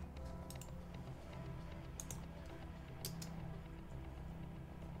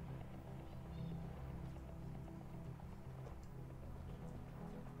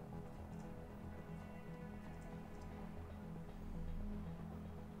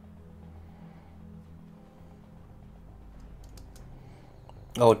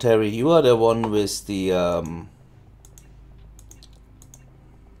 Oh, Terry, you are the one with the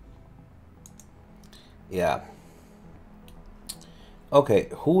yeah. Okay,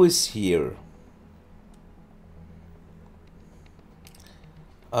 who is here?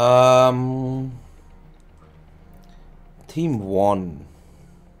 Team 1.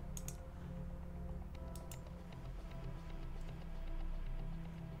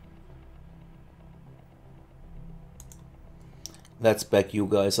 Let's back you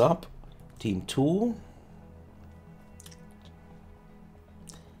guys up. Team 2.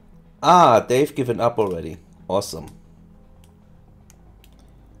 Ah, they've given up already. Awesome.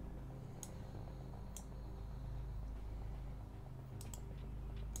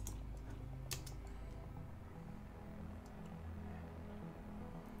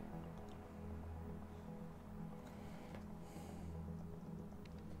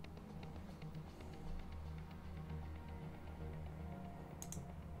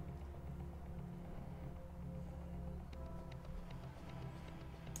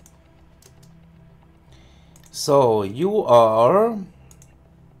 So you are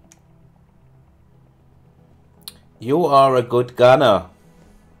a good gunner.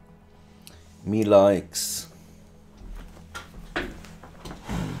 Me likes.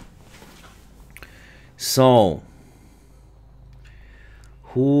 So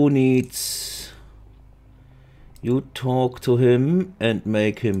who needs you talk to him and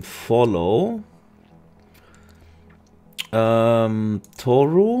make him follow?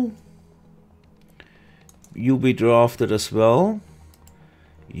 Toru, you be drafted as well.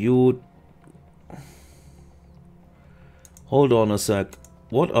 You hold on a sec.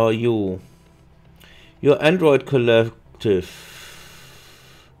 What are you? You're Android Collective.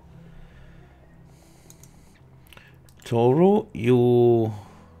 Toru, you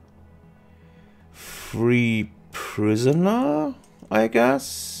free prisoner, I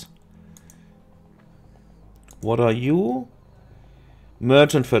guess. What are you?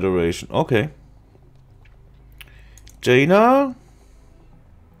 Merchant Federation. Okay. Jaina,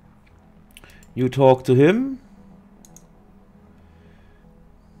 you talk to him.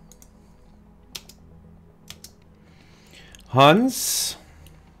 Hans,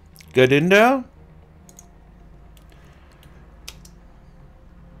 get in there.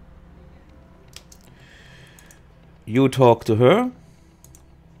 You talk to her.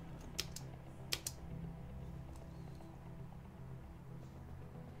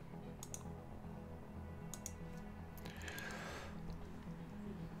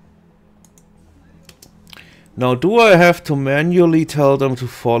 Now, do I have to manually tell them to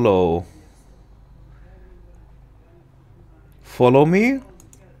follow? Follow me?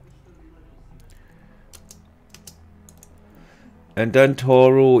 And then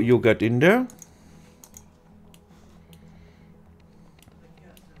Toru, you get in there.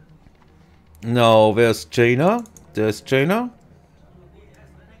 Now, where's Jaina? There's Jaina.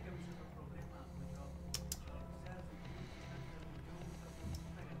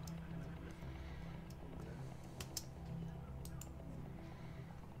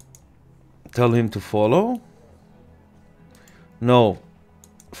 Tell him to follow. No.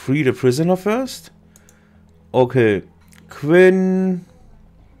 Free the prisoner first. Okay. Quinn.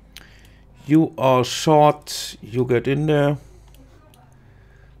 You are shot. You get in there.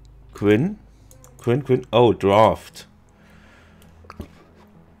 Quinn. Quinn. Oh, draft.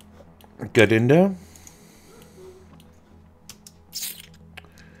 Get in there.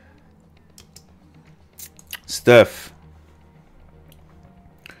 Steph.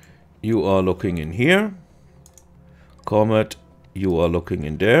 You are looking in here. Comet, you are looking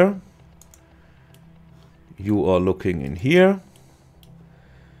in there. You are looking in here.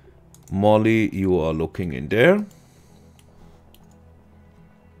 Molly, you are looking in there.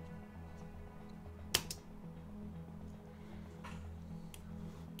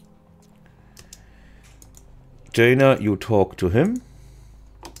 Jaina, you talk to him.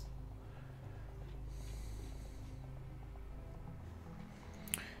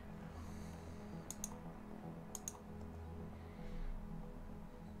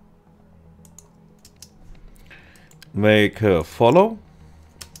 Make her follow.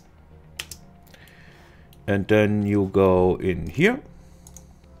 And then you go in here.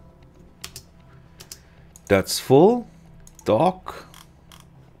 That's full. Dock.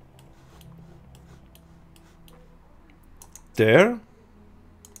 There.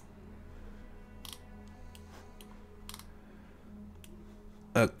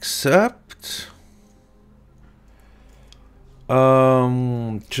 Accept.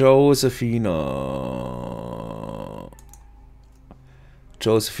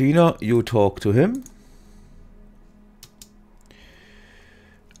 Josephina, you talk to him.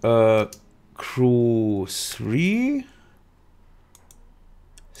 Crew 3.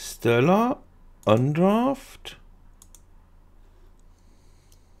 Stella, undraft.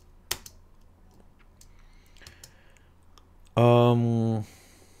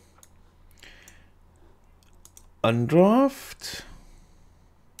 Undraft.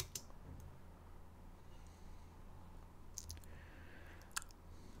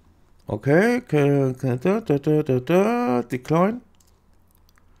 Okay, decline.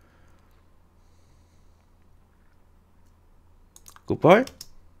 Goodbye.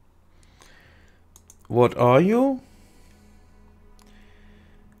 What are you?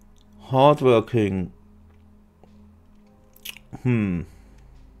 Hardworking.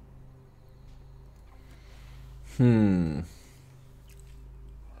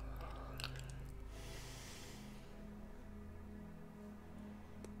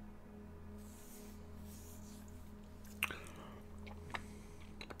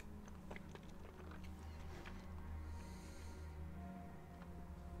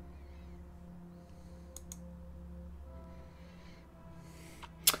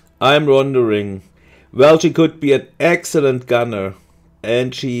 I'm wondering. Well, she could be an excellent gunner.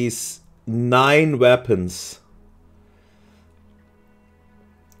 And she's 9 weapons.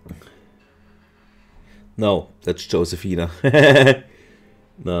 No, that's Josephina.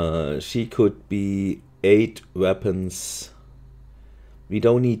 No, she could be 8 weapons. We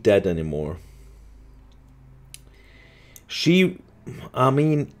don't need that anymore. She, I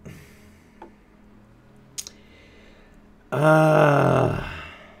mean,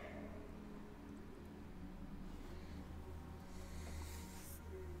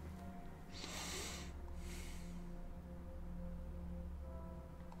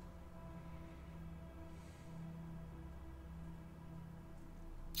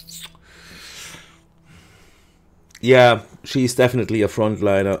 yeah, she's definitely a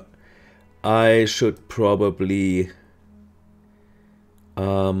frontliner. I should probably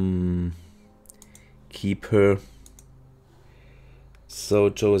keep her. So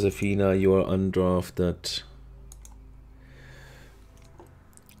Josephina, you are undrafted.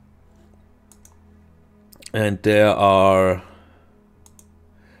 And there are,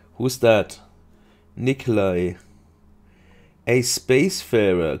 who's that? Nikolai. A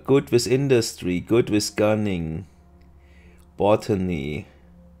spacefarer, good with industry, good with gunning, botany,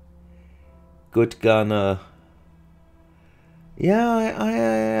 good gunner.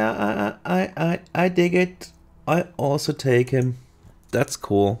 Yeah, I dig it. I also take him. That's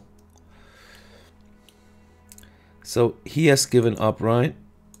cool. So he has given up, right?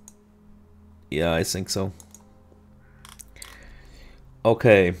 Yeah, I think so.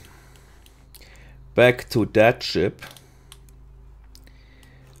 Okay. Back to that ship.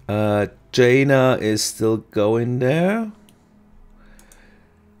 Jaina is still going there.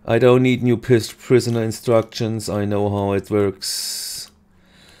 I don't need new prisoner instructions. I know how it works.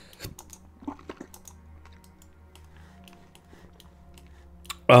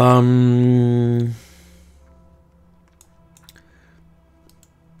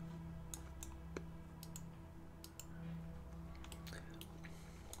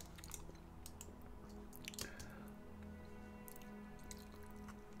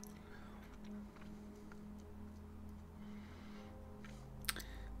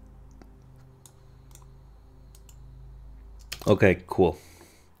 Okay, cool.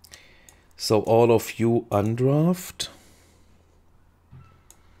 So all of you undraft.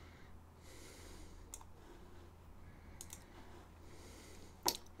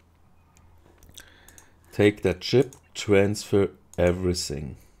 Take that ship, transfer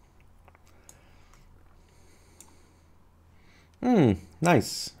everything.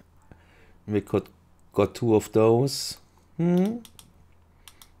 Nice. We got 2 of those.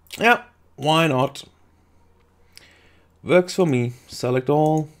 Yeah, why not? Works for me. Select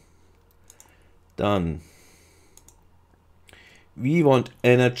all. Done. We want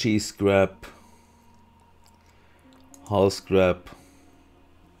energy scrap. Hull scrap.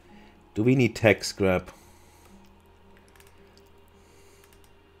 Do we need tech scrap?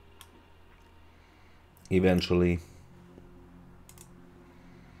 Eventually.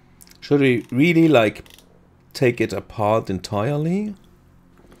 Should we really like take it apart entirely?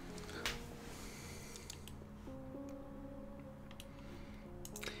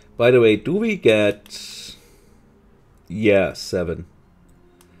 By the way, do we get... Yeah, 7.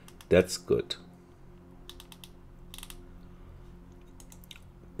 That's good.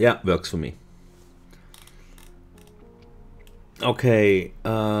 Yeah, works for me. Okay,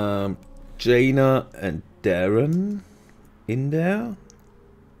 Jaina and Darren in there.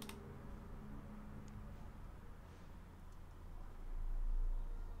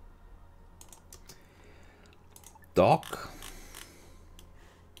 Doc.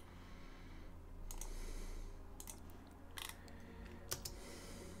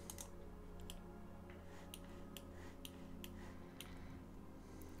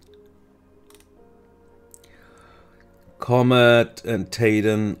 Comet and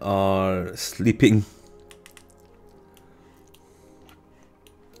Tayden are sleeping.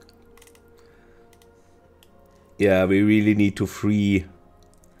 Yeah, we really need to free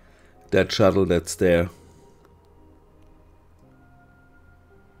that shuttle that's there.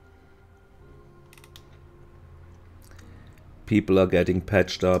 People are getting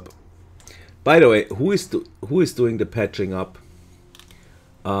patched up. By the way, who is doing the patching up?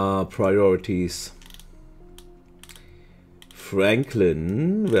 Priorities.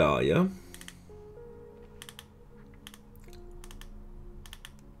 Franklin, where are you?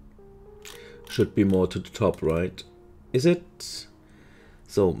 Should be more to the top, right? Is it?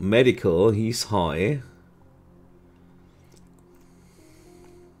 So, medical, he's high.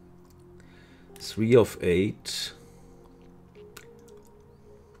 3 of 8.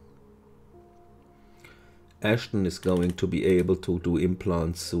 Ashton is going to be able to do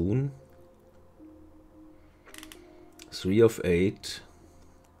implants soon. 3 of 8.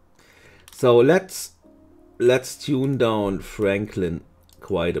 So let's tune down Franklin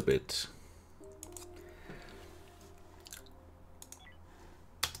quite a bit.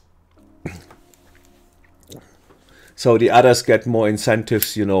 So the others get more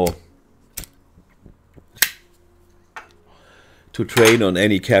incentives, you know, to train on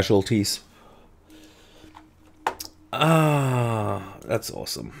any casualties. Ah, that's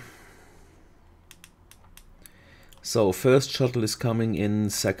awesome. So first shuttle is coming in,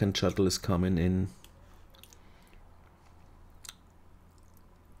 second shuttle is coming in.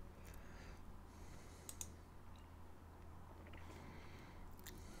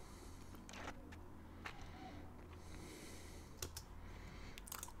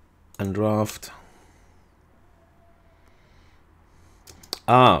 And draft.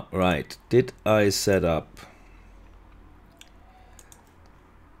 Ah, right. Did I set up?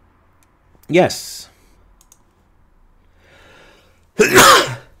 Yes.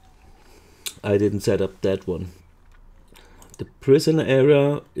 I didn't set up that one. The prisoner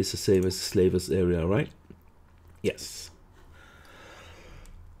area is the same as the slavers area, right? Yes.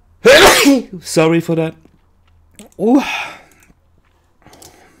 Sorry for that. Ooh.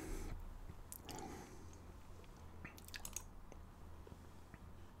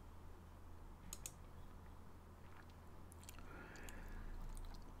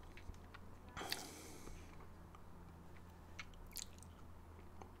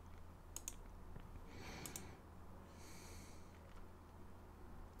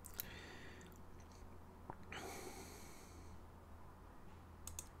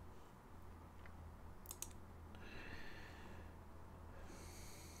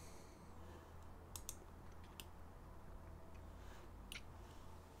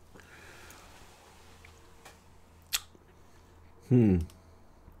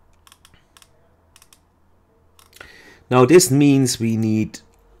 Now this means we need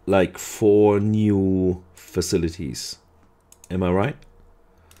like 4 new facilities. Am I right?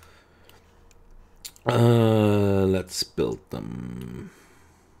 Let's build them.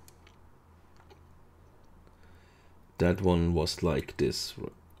 That one was like this,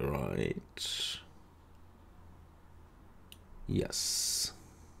 right? Yes.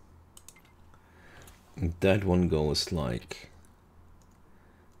 That one goes like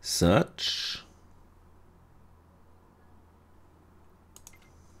such.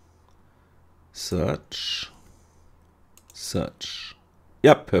 Such. Such.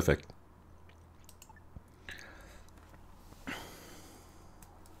 Yep, perfect.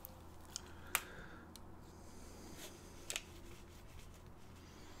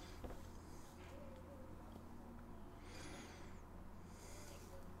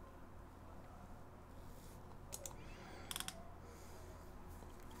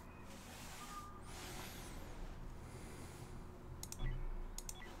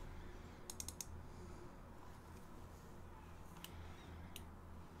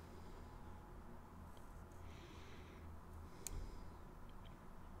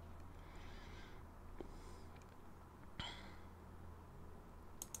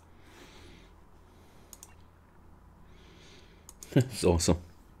 It's awesome.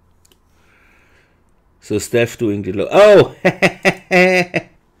 So Steph doing the oh,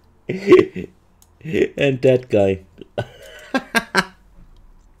 and that guy.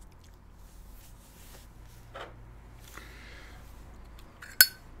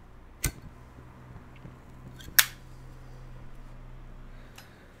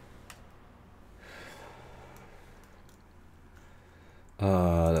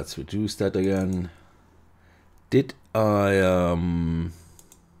 Let's reduce that again. Did I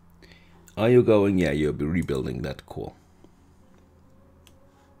are you going? Yeah, you'll be rebuilding that core.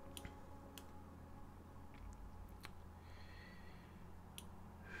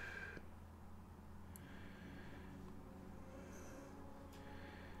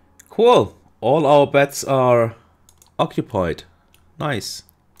 Cool. All our beds are occupied. Nice.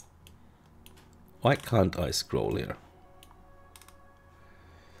 Why can't I scroll here?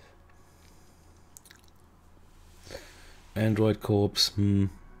 Android corps.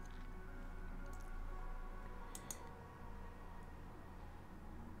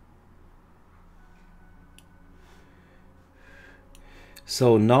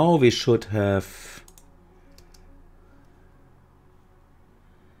 So now we should have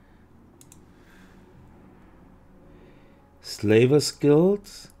Slavers Guild.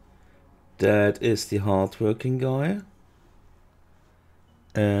 That is the hardworking guy.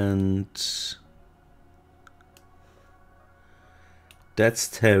 And that's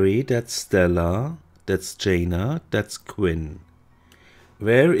Terry, that's Stella, That's Jaina. That's Quinn.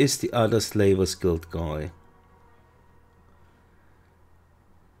 Where is the other Slavers Guild guy?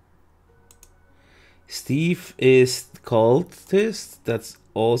 Steve is the cultist. That's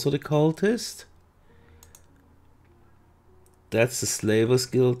also the cultist. That's the Slavers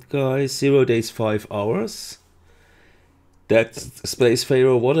Guild guy. 0 days, 5 hours. That's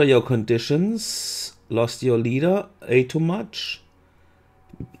Spacefarer. What are your conditions? Lost your leader? Ate too much?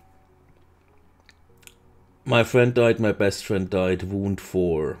 My friend died, my best friend died. Wound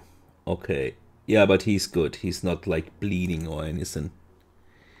 4. Okay. Yeah, but he's good. He's not like bleeding or anything.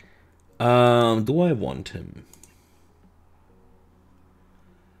 Do I want him?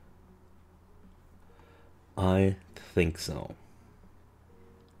 I think so.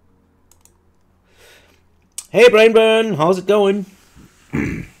 Hey Brainburn, how's it going?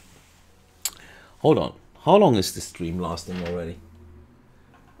 Hold on. How long is this stream lasting already?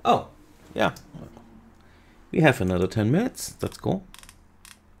 Oh, yeah. We have another 10 minutes. That's cool.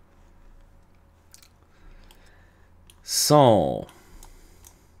 So,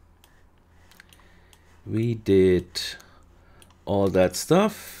 we did all that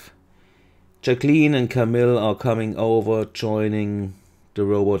stuff. Jacqueline and Camille are coming over, joining the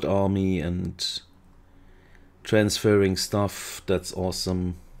robot army and transferring stuff. That's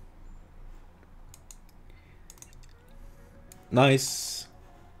awesome. Nice.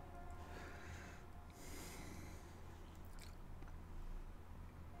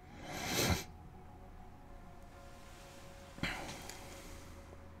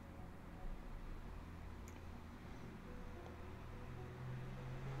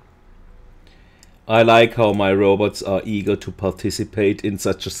 I like how my robots are eager to participate in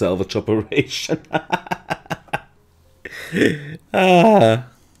such a salvage operation. Ah.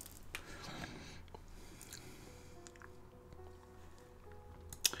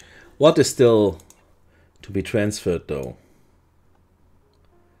 What is still to be transferred though?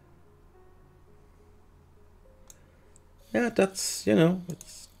 Yeah, that's, you know,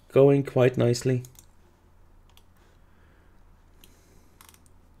 it's going quite nicely.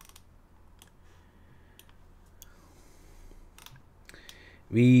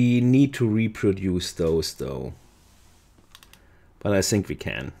 We need to reproduce those though. But I think we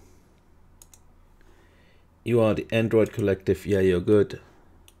can. You are the Android Collective. Yeah, you're good.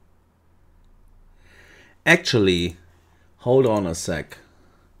 Actually, hold on a sec.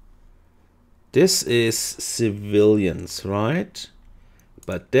 This is civilians, right?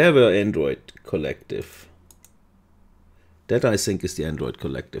 But there were Android Collective. That I think is the Android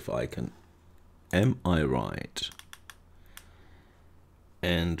Collective icon. Am I right?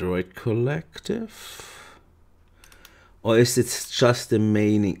 Android Collective? Or is it just the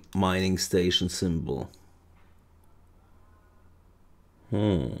mining station symbol?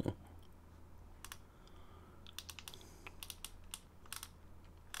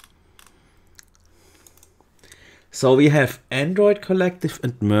 So we have Android Collective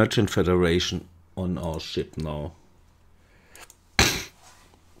and Merchant Federation on our ship now.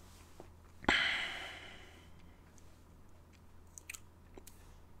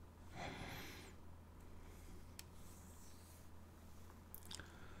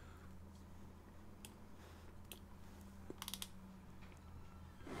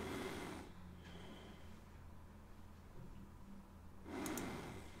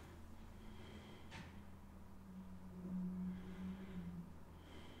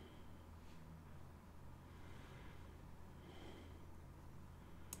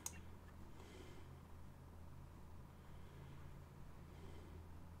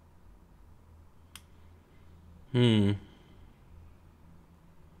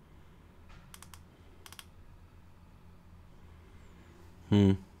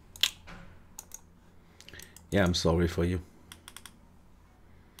 Yeah, I'm sorry for you.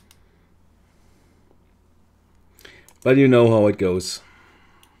 But you know how it goes.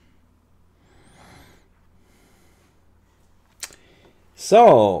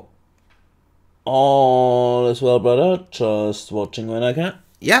 So, all is well, brother. Just watching when I can.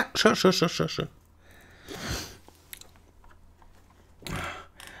 Yeah, sure.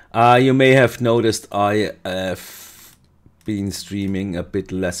 You may have noticed I have been streaming a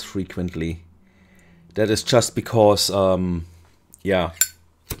bit less frequently. That is just because, yeah.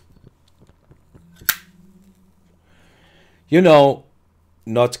 You know,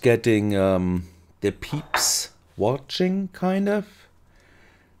 not getting the peeps watching, kind of.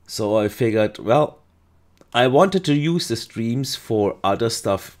 So I figured, well, I wanted to use the streams for other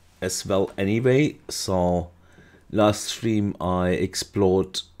stuff as well anyway. So last stream I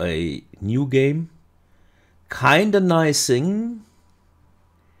explored a new game. Kinda nice thing.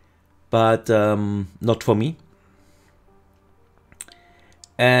 but not for me.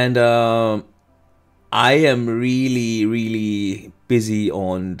 And I am really busy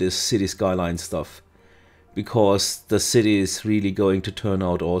on this city skyline stuff, because the city is really going to turn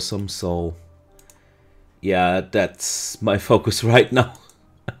out awesome. So yeah, that's my focus right now.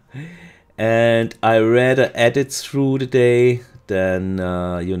 And I rather edit through the day than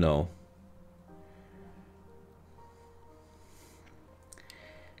you know,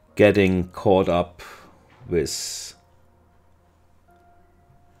 getting caught up with...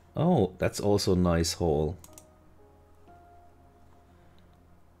 Oh, that's also a nice haul.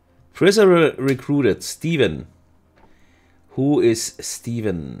 Prisoner recruited, Steven. Who is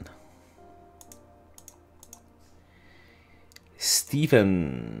Steven?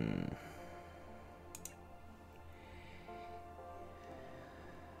 Steven.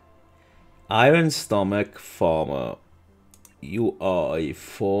 Iron Stomach Farmer. You are a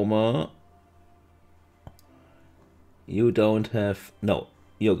farmer. You don't have... No.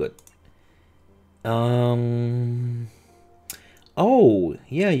 You're good. Oh,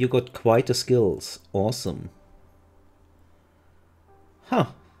 yeah, you got quite the skills. Awesome. Huh.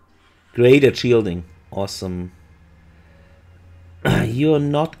 Great at shielding. Awesome. You're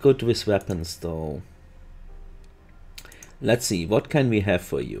not good with weapons, though. Let's see. What can we have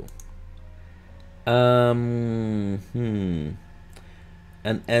for you? An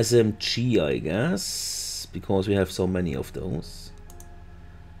SMG, I guess. Because we have so many of those.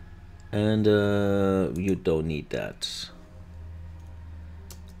 And you don't need that.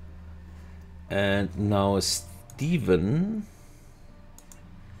 And now Steven,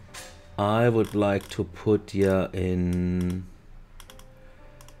 I would like to put you in...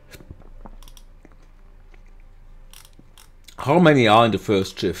 How many are in the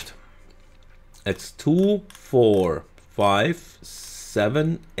first shift? It's 2, 4, 5,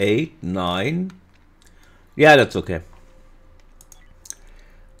 7, 8, 9. Yeah, that's okay.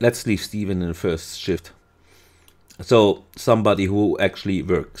 Let's leave Steven in the first shift. So, somebody who actually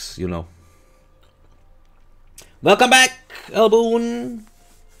works, you know. Welcome back, Elboon.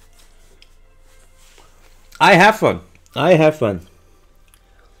 I have fun. I have fun.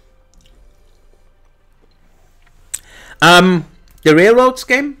 The Railroads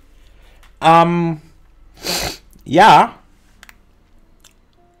game? Yeah.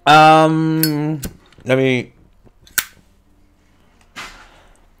 Let me...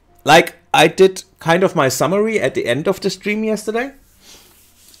 Like, I did kind of my summary at the end of the stream yesterday.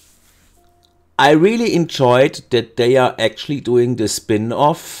 I really enjoyed that they are actually doing the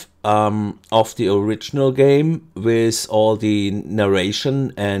spin-off of the original game with all the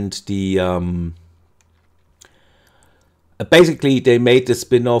narration and the... basically, they made the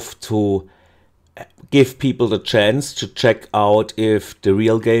spin-off to give people the chance to check out if the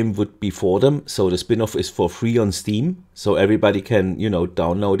real game would be for them. So the spin-off is for free on Steam, so everybody can, you know,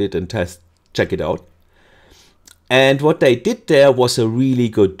 download it and check it out. And what they did there was a really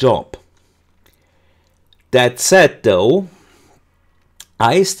good job. That said, though,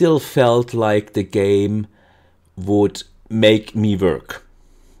 I still felt like the game would make me work.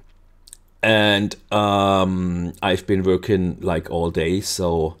 And I've been working like all day,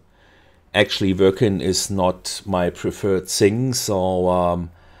 so actually working is not my preferred thing. So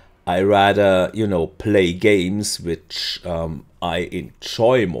I rather, you know, play games which I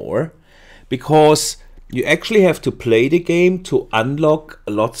enjoy more, because you actually have to play the game to unlock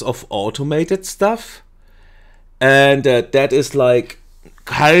lots of automated stuff. And that is like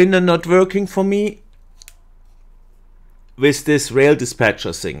kind of not working for me with this rail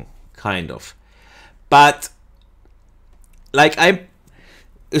dispatcher thing, kind of. But like,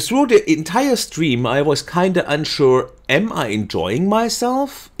 through the entire stream, I was kind of unsure, am I enjoying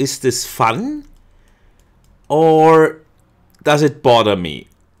myself? Is this fun? Or does it bother me?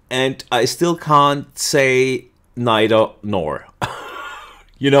 And I still can't say neither nor.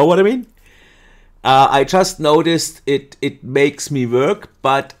 You know what I mean? I just noticed it makes me work,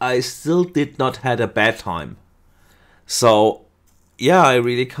 but I still did not had a bad time. So, yeah, I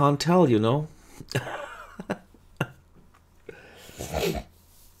really can't tell, you know.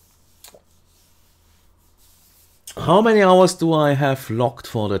 How many hours do I have locked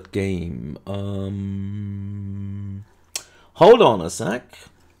for that game? Hold on a sec.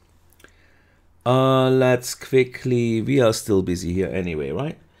 Let's quickly... We are still busy here anyway,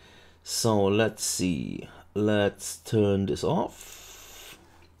 right? So let's see. Let's turn this off.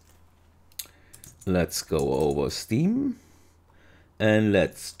 Let's go over Steam. And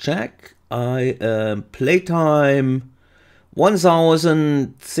let's check. I am playtime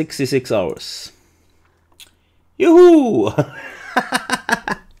 1066 hours. Yoo-hoo!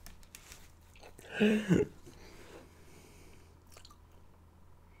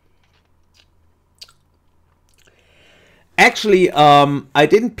 Actually, I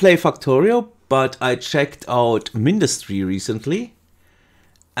didn't play Factorio, but I checked out Mindustry recently.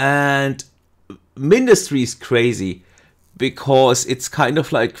 And Mindustry is crazy because it's kind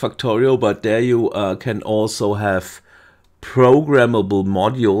of like Factorio, but there you can also have programmable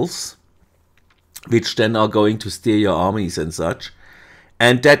modules, which then are going to steer your armies and such.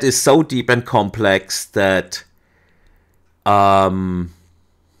 And that is so deep and complex that the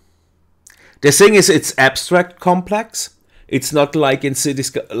thing is, it's abstract complex. It's not like in City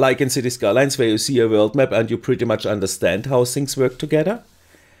Skylines where you see a world map and you pretty much understand how things work together.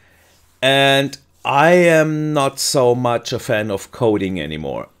 And I am not so much a fan of coding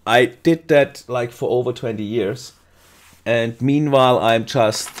anymore. I did that like for over 20 years. And meanwhile, I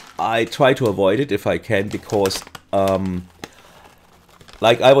try to avoid it if I can, because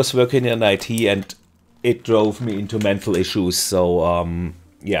like I was working in IT and it drove me into mental issues. So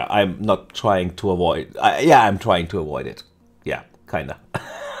yeah, I'm not trying to avoid. Yeah, I'm trying to avoid it. Yeah, kinda.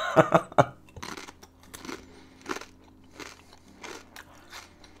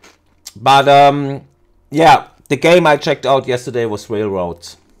 But yeah, the game I checked out yesterday was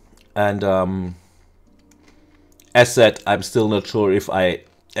Railroads, and as said, I'm still not sure if I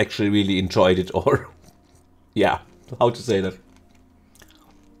actually really enjoyed it or yeah, how to say that.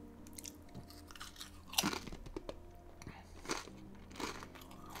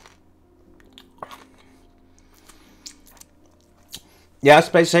 Yeah,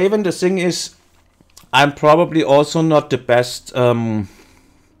 Space Haven, the thing is, I'm probably also not the best. I'm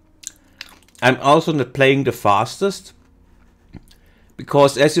also not playing the fastest.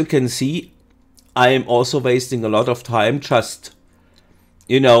 Because as you can see, I am also wasting a lot of time just,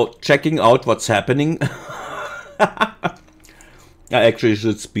 you know, checking out what's happening. I actually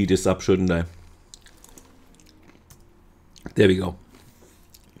should speed this up, shouldn't I? There we go.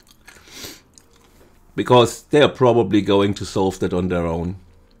 Because they are probably going to solve that on their own.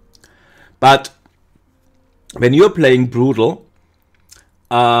 But when you're playing Brutal,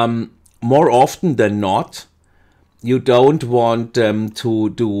 more often than not, you don't want them to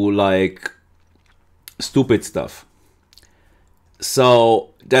do like stupid stuff. So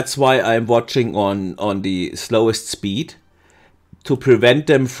that's why I'm watching on the slowest speed to prevent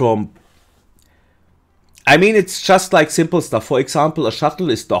them from... I mean, it's just like simple stuff. For example, a shuttle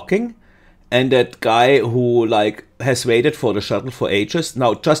is docking, and that guy who like has waited for the shuttle for ages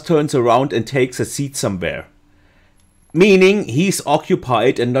now just turns around and takes a seat somewhere. Meaning he's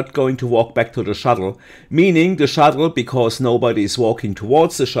occupied and not going to walk back to the shuttle. Meaning the shuttle, because nobody is walking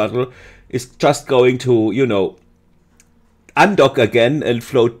towards the shuttle, is just going to, you know, undock again and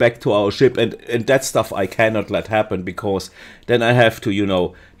float back to our ship. And that stuff I cannot let happen, because then I have to, you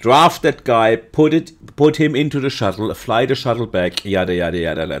know, draft that guy, put him into the shuttle, fly the shuttle back, yada yada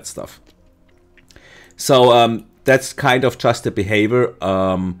yada, that stuff. So that's kind of just the behavior,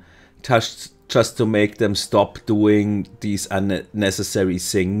 just to make them stop doing these unnecessary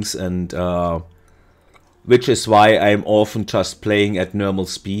things, and which is why I'm often just playing at normal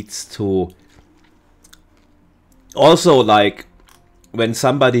speeds to... Also, like, when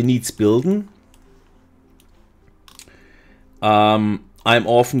somebody needs building, I'm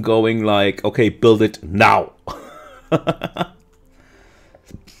often going like, okay, build it now.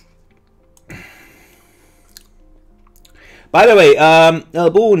 By the way,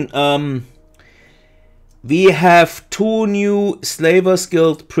 Elboon, we have 2 new Slavers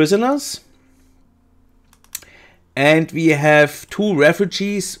Guild prisoners. And we have 2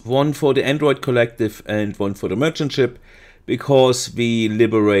 refugees, one for the Android Collective and one for the merchant ship, because we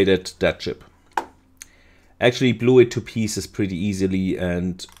liberated that ship. Actually blew it to pieces pretty easily,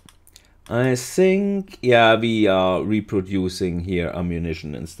 and I think, yeah, we are reproducing here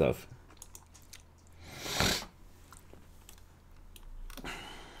ammunition and stuff.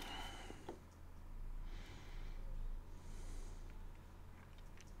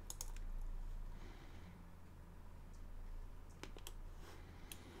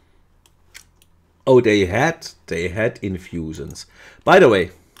 Oh, they had infusions. By the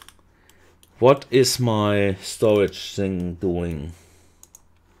way, what is my storage thing doing?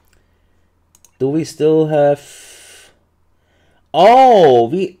 Do we still have... Oh,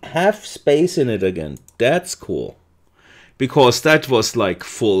 we have space in it again. That's cool. Because that was like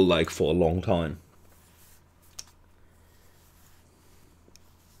full like for a long time.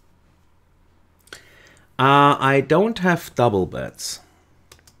 I don't have double beds.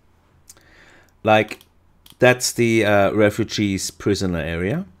 Like, that's the refugees prisoner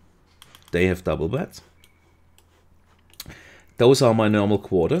area. They have double beds. Those are my normal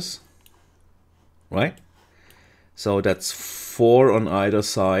quarters. right? So that's 4 on either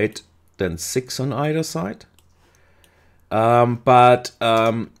side, then 6 on either side.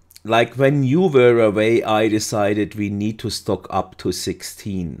 Like when you were away, I decided we need to stock up to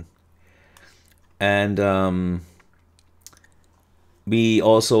 16. And we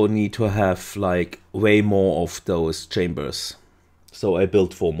also need to have like way more of those chambers. So I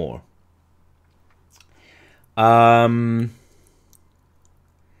built 4 more.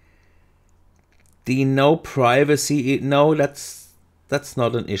 The no privacy, no, that's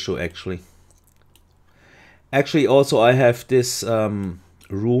not an issue actually. Actually, also I have this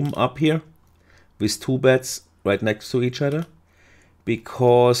room up here with 2 beds right next to each other,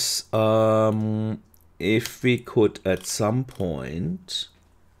 because if we could at some point,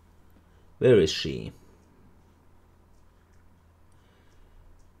 where is she?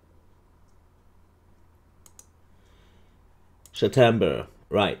 September,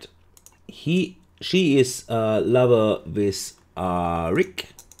 right? She is a lover with Rick.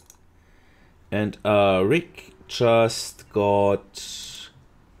 And Rick just got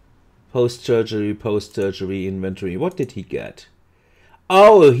post-surgery inventory. What did he get?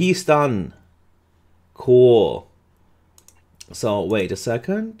 Oh, he's done. Cool. So, wait a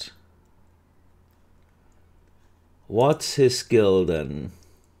second. What's his skill then?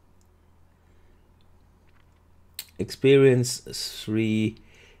 Experience 3.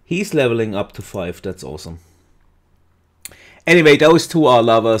 He's leveling up to 5. That's awesome. Anyway, those 2 are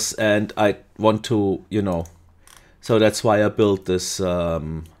lovers, and I want to, you know, so that's why I built this,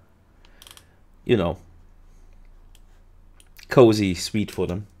 you know, cozy suite for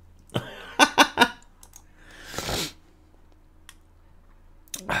them.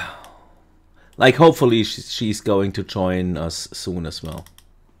 Like, hopefully she's going to join us soon as well.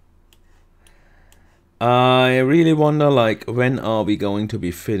 I really wonder, like, when are we going to be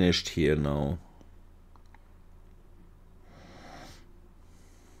finished here now?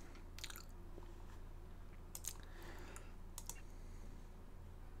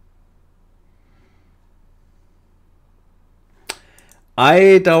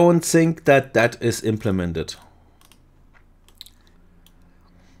 I don't think that is implemented.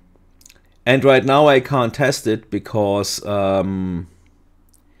 And right now I can't test it because, yeah,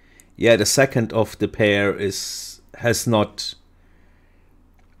 the second of the pair has not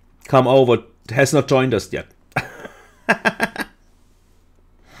come over, has not joined us yet.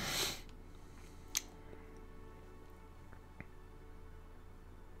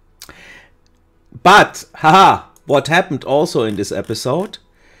 But, haha, what happened also in this episode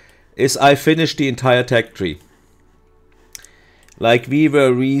is I finished the entire tech tree. Like, we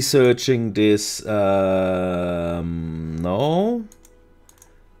were researching this, no,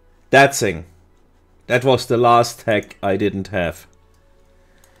 that thing. That was the last tech I didn't have.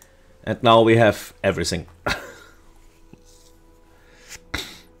 And now we have everything.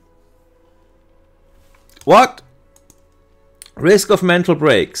 What? Risk of mental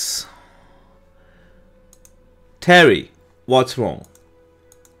breaks. Terry, what's wrong?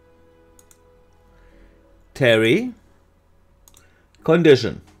 Terry?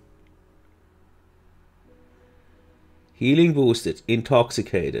 Condition. Healing boosted.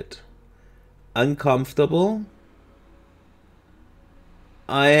 Intoxicated. Uncomfortable.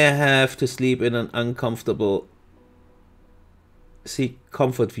 I have to sleep in an uncomfortable... See,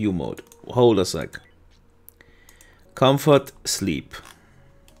 comfort view mode. Hold a sec. Comfort sleep.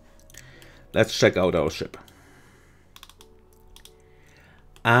 Let's check out our ship.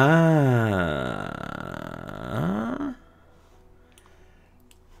 Ah,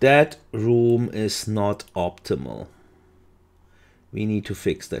 that room is not optimal. We need to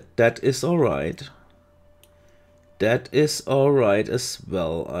fix that. That is alright. That is alright as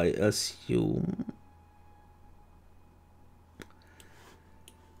well, I assume.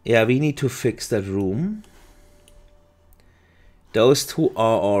 Yeah, we need to fix that room. Those 2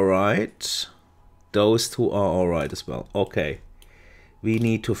 are alright. Those 2 are alright as well. Okay. We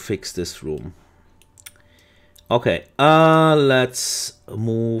need to fix this room. Okay, let's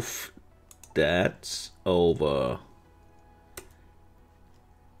move that over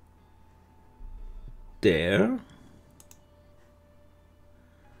there.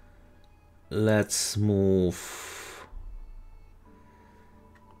 Let's move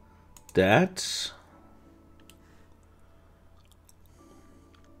that.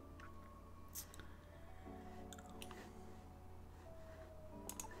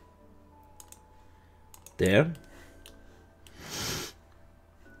 There.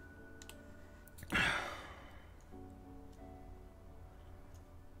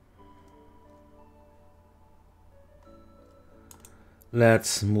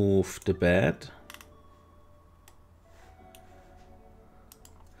 Let's move the bed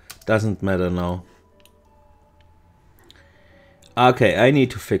Doesn't matter now. Okay, I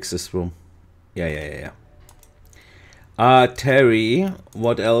need to fix this room. Yeah. Terry,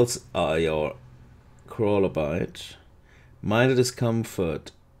 what else are your crawler bite? Minor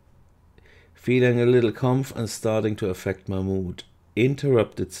discomfort. Feeling a little comf and starting to affect my mood.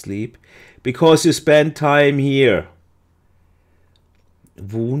 Interrupted sleep. Because you spend time here.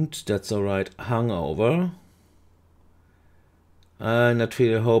 Wound, that's alright. Hangover. Not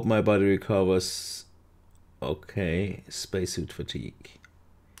feeling, hope my body recovers. Okay, spacesuit fatigue.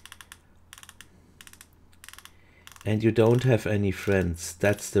 And you don't have any friends.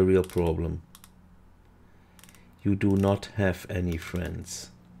 That's the real problem. You do not have any friends.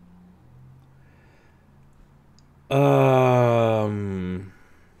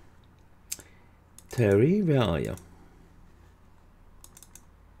 Terry, where are you?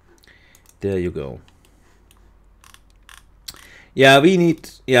 There you go. Yeah, we need...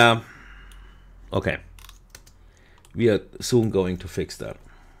 Yeah. Okay. We are soon going to fix that.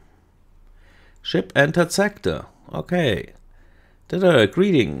 Ship entered sector. Okay.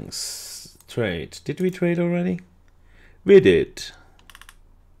 Greetings. Trade. Did we trade already? We did.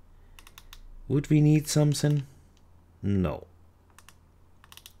 Would we need something? No.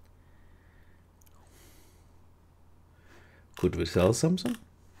 Could we sell something?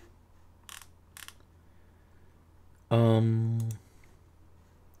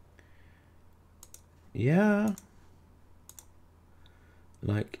 Yeah.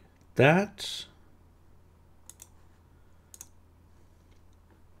 Like that.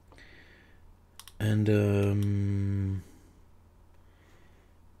 And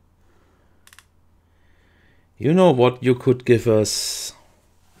you know what you could give us?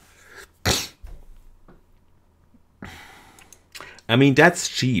 I mean, that's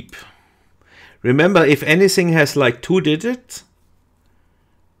cheap. Remember, if anything has like 2 digits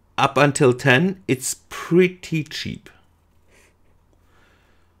up until 10, it's pretty cheap.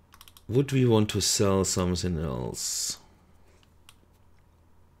 Would we want to sell something else?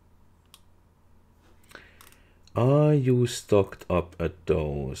 Are you stocked up at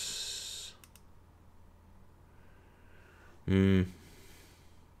those? You're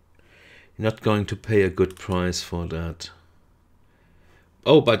not going to pay a good price for that.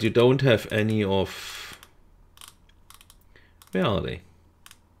 Oh, but you don't have any of... Where are they?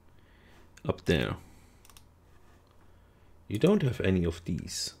 Up there. You don't have any of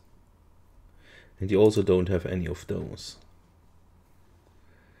these. And you also don't have any of those.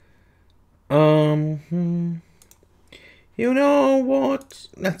 You know what?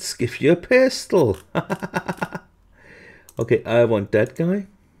 Let's give you a pistol. Okay, I want that guy.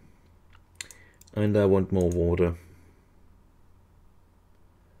 And I want more water.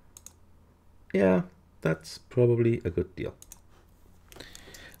 Yeah, that's probably a good deal.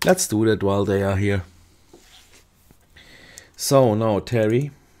 Let's do that while they are here. So now,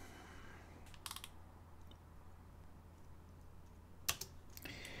 Terry.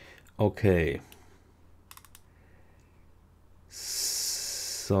 Okay.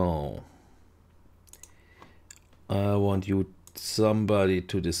 So I want somebody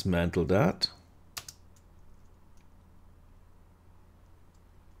to dismantle that.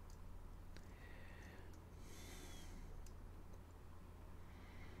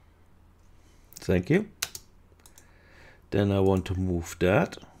 Thank you. Then I want to move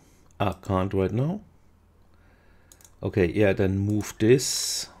that. Can't right now. Okay, yeah, then move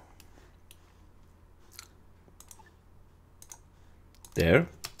this. There.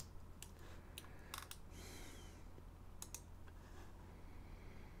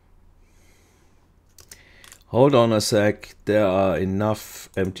 Hold on a sec. There are enough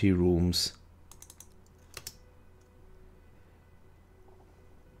empty rooms.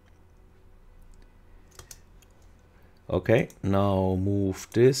 Okay, now move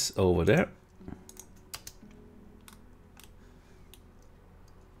this over there.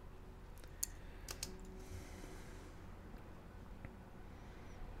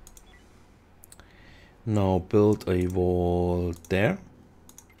 Now build a wall there.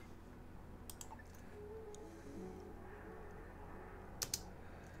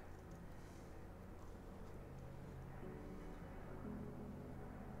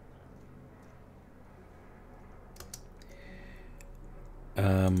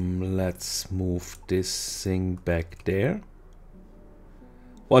 Let's move this thing back there.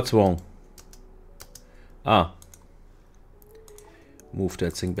 What's wrong? Move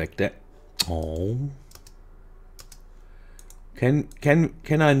that thing back there. Oh.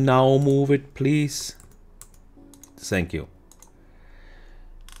 Can I now move it, please? Thank you.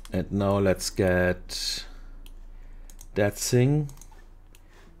 And now let's get that thing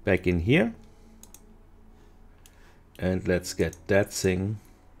back in here. And let's get that thing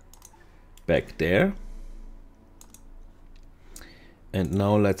back there. And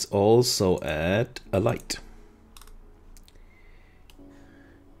now let's also add a light.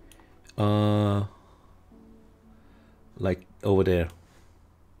 Like over there.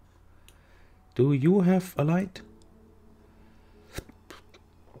 Do you have a light?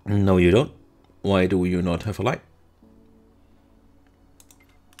 No, you don't. Why do you not have a light?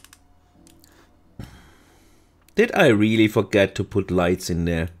 Did I really forget to put lights in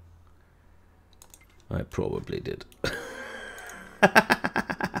there? I probably did.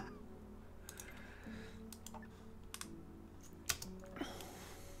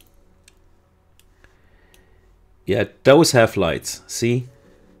 Yeah, those have lights. See?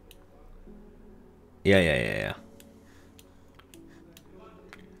 Yeah.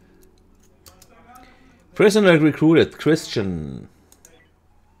 Prisoner recruited, Christian.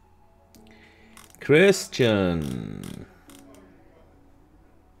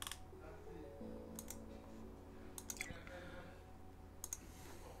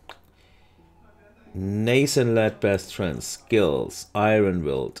 Nathan led best friends, skills, Iron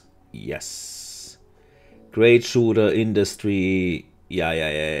Wild, yes. Great shooter, industry,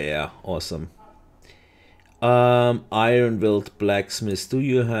 yeah, awesome. Iron Wild, blacksmith, do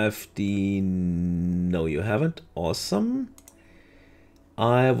you have the... No, you haven't, awesome.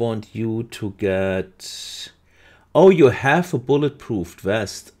 I want you to get... Oh, you have a bulletproof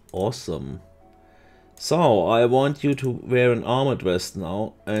vest, awesome. So, I want you to wear an armored vest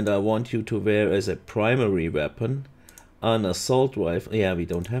now, and I want you to wear as a primary weapon an assault rifle. Yeah, we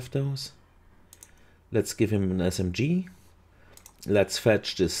don't have those. Let's give him an SMG. Let's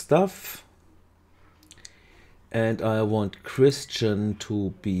fetch this stuff. And I want Christian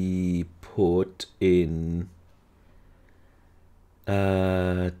to be put in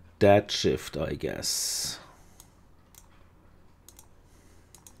that shift, I guess.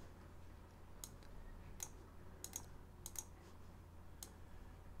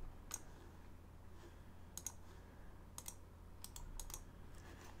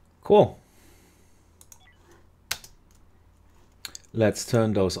 Cool. Let's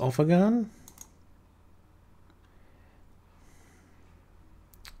turn those off again.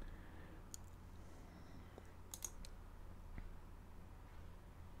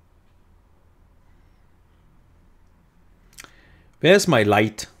 Where's my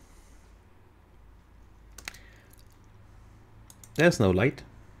light? There's no light.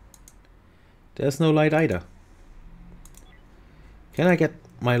 There's no light either. Can I get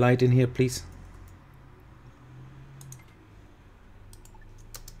my light in here, please?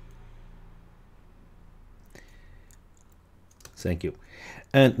 Thank you.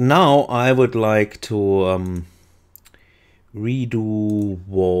 And now I would like to redo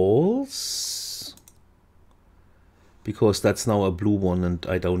walls, because that's now a blue one and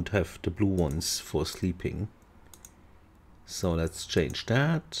I don't have the blue ones for sleeping. So let's change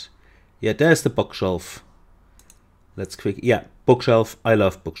that. Yeah, there's the bookshelf. Let's yeah, bookshelf. I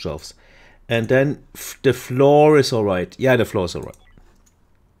love bookshelves. And then the floor is all right. Yeah, the floor is all right.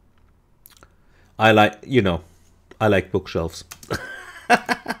 I like, you know, I like bookshelves.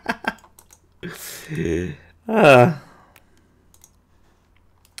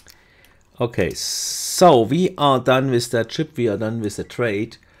 Okay, so we are done with that ship. We are done with the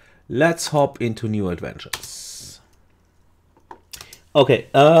trade. Let's hop into new adventures. Okay,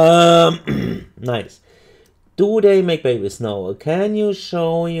 nice. Do they make babies? No. Can you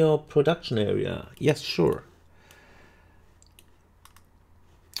show your production area? Yes, sure.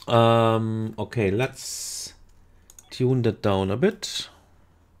 Okay, let's tune that down a bit.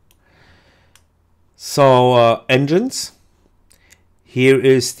 So, engines. Here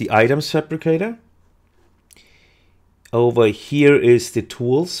is the items fabricator. Over here is the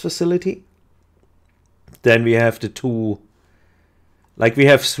tools facility. Then we have the two, like we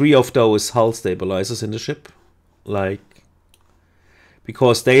have 3 of those hull stabilizers in the ship. Like,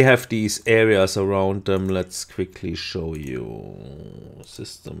 because they have these areas around them. Let's quickly show you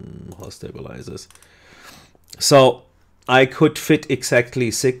system hull stabilizers. So I could fit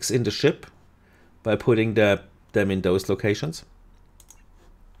exactly 6 in the ship by putting them in those locations.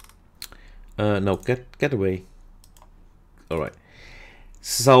 No, get away. All right.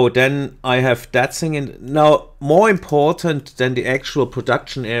 So then I have that thing in. Now, more important than the actual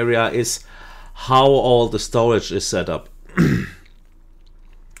production area is how all the storage is set up.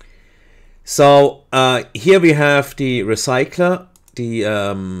 So here we have the recycler,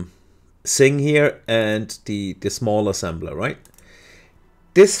 the thing here, and the small assembler, right?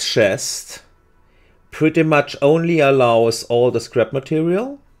 This chest pretty much only allows all the scrap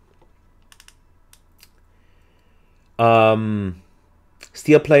material.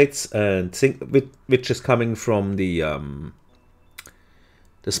 steel plates and zinc, which is coming from the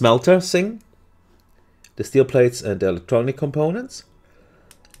smelter thing, the steel plates and the electronic components.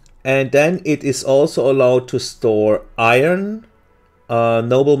 And then it is also allowed to store iron,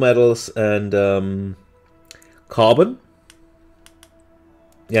 noble metals, and carbon.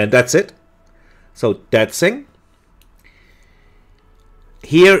 Yeah, and that's it. So that thing.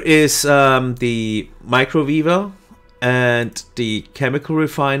 Here is the microweaver and the chemical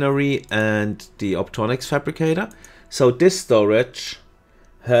refinery and the optronics fabricator. So this storage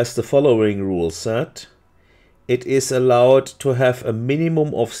has the following rule set. It is allowed to have a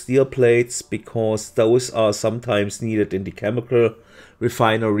minimum of steel plates because those are sometimes needed in the chemical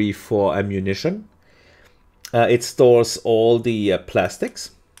refinery for ammunition. It stores all the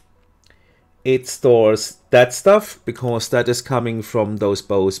plastics. It stores that stuff because that is coming from those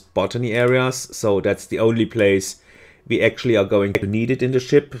both botany areas. So that's the only place we actually are going to need it in the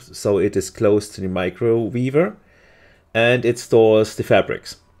ship. So it is close to the microweaver. And it stores the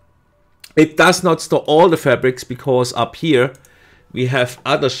fabrics. It does not store all the fabrics because up here we have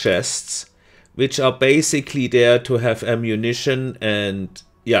other chests which are basically there to have ammunition and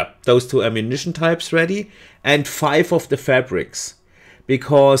yeah, those two ammunition types ready and 5 of the fabrics.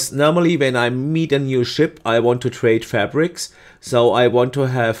 Because normally when I meet a new ship, I want to trade fabrics. So I want to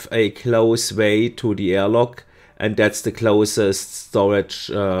have a close way to the airlock. And that's the closest storage.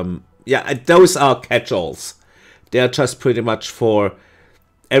 Yeah, those are catch-alls. They're just pretty much for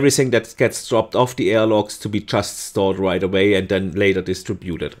everything that gets dropped off the airlocks to be just stored right away and then later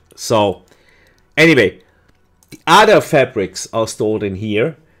distributed. So anyway, the other fabrics are stored in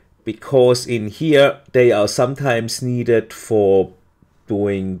here. Because in here they are sometimes needed for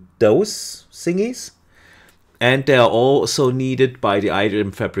doing those thingies, and they are also needed by the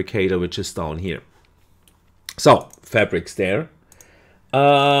item fabricator, which is down here. So fabrics there.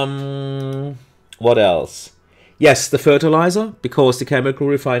 What else? Yes, the fertilizer, because the chemical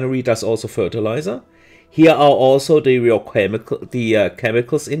refinery does also fertilizer. Here are also the raw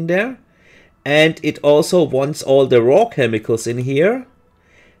chemicals in there, and it also wants all the raw chemicals in here.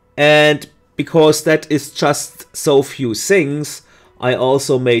 And because that is just so few things, I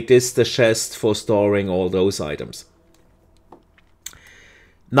also made this the chest for storing all those items.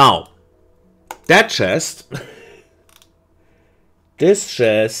 Now, that chest, this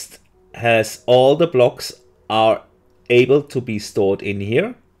chest has all the blocks are able to be stored in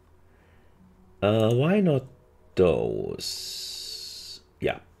here. Why not those?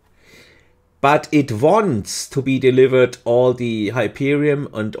 Yeah. But it wants to be delivered all the Hyperium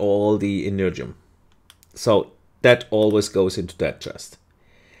and all the Energium. So that always goes into that chest.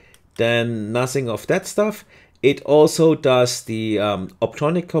 Then nothing of that stuff. It also does the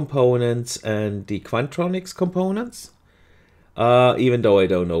optronic components and the quantronics components. Even though I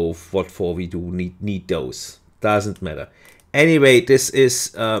don't know what for we do need those. Doesn't matter. Anyway, this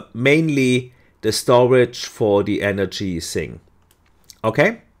is mainly the storage for the energy thing.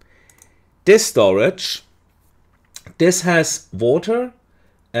 Okay? This storage, this has water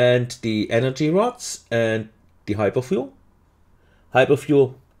and the energy rods and the hyperfuel.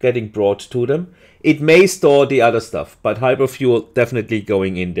 Hyperfuel getting brought to them. It may store the other stuff, but hyperfuel definitely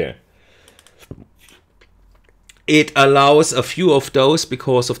going in there. It allows a few of those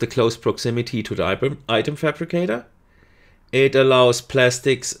because of the close proximity to the item fabricator. It allows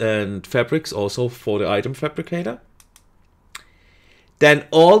plastics and fabrics also for the item fabricator. Then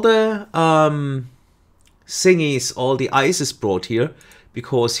all the thingies, all the ice is brought here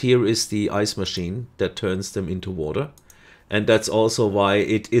because here is the ice machine that turns them into water. And that's also why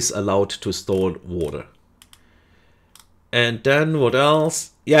it is allowed to store water. And then what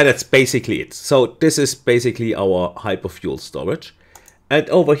else? Yeah, that's basically it. So this is basically our hyperfuel storage. And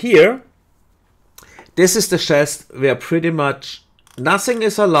over here, this is the chest where pretty much nothing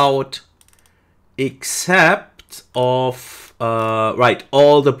is allowed except of, right,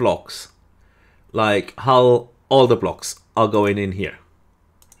 all the blocks. Like how all the blocks are going in here.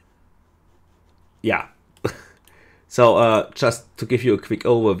 Yeah. So just to give you a quick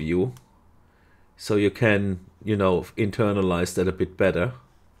overview, so you can, you know, internalize that a bit better.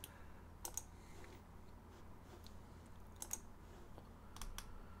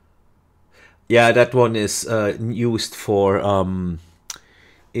 Yeah, that one is used for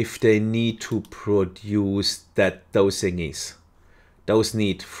if they need to produce those thingies. Those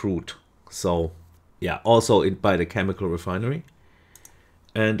need fruit. So yeah, also by the chemical refinery.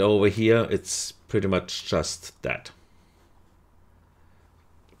 And over here, it's pretty much just that.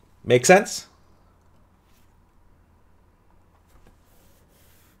 Make sense?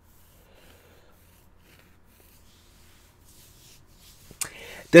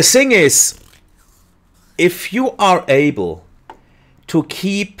 The thing is, if you are able to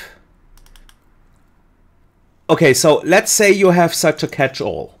keep... Okay, so let's say you have such a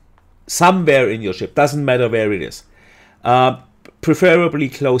catch-all somewhere in your ship. Doesn't matter where it is. Preferably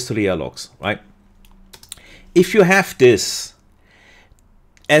close to the airlocks, right? If you have this,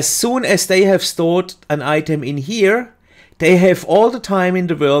 as soon as they have stored an item in here, they have all the time in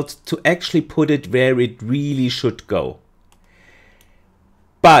the world to actually put it where it really should go.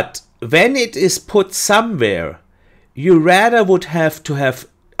 But when it is put somewhere, you rather would have to have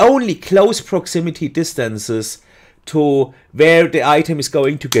only close proximity distances to where the item is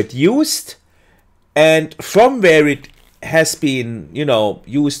going to get used, and from where it has been, you know,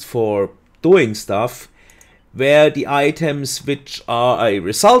 used for doing stuff, where the items which are a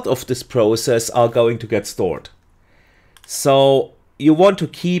result of this process are going to get stored. So you want to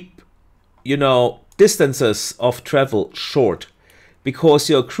keep, you know, distances of travel short, because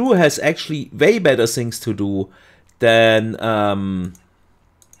your crew has actually way better things to do than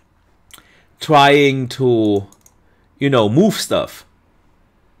trying to, you know, move stuff.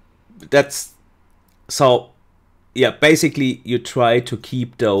 That's so, yeah, basically you try to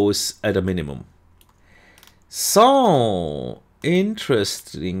keep those at a minimum. So,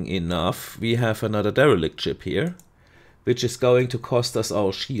 interesting enough, we have another derelict ship here, which is going to cost us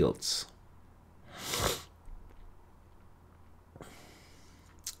our shields.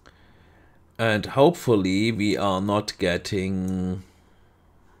 And hopefully we are not getting...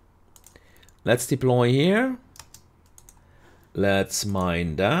 Let's deploy here. Let's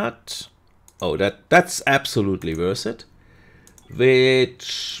mine that. Oh, that's absolutely worth it.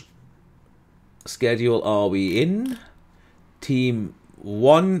 Which schedule are we in? Team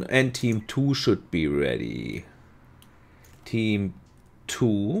 1 and Team 2 should be ready. Team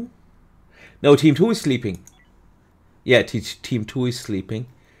 2... No, Team 2 is sleeping. Yeah, Team 2 is sleeping.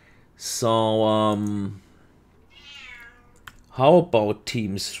 So, how about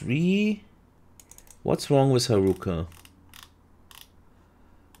Team 3? What's wrong with Haruka?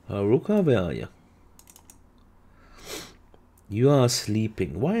 Haruka, where are you? You are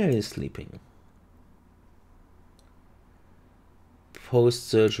sleeping. Why are you sleeping?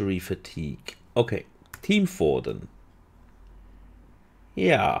 Post-surgery fatigue. Okay, Team 4 then.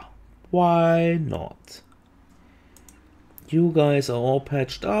 Yeah, why not? You guys are all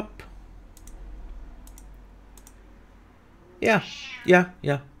patched up. Yeah.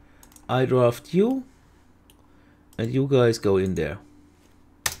 I draft you. And you guys go in there.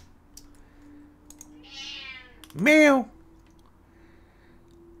 Meow.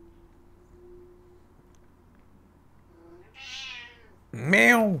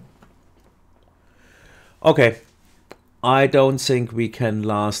 Meow. Okay. I don't think we can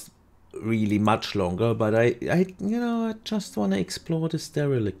last really much longer, but I you know, I just want to explore this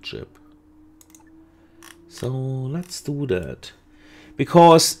derelict ship. So let's do that.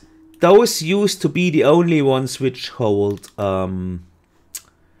 Because those used to be the only ones which hold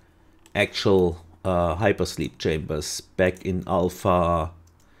actual hypersleep chambers back in alpha.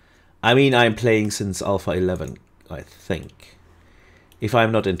 I mean, I'm playing since alpha 11, I think, if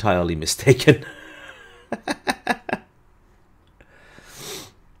I'm not entirely mistaken.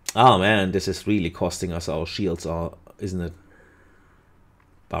 Oh man, this is really costing us our shields, isn't it?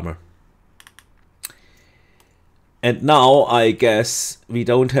 Bummer. And now I guess we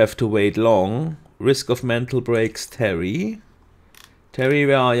don't have to wait long. Risk of mental breaks, Terry. Terry,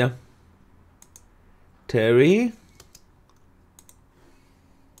 where are you? Terry.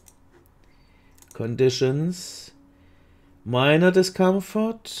 Conditions. Minor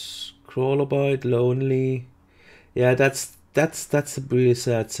discomfort. Crawler bite, lonely. Yeah, that's a really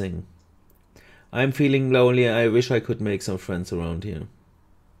sad thing. I'm feeling lonely. I wish I could make some friends around here.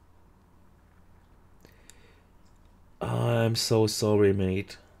 I'm so sorry,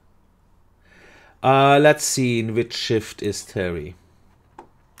 mate. Let's see in which shift is Terry.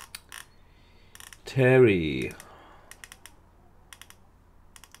 Terry.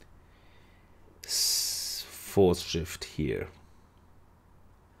 Fourth shift here.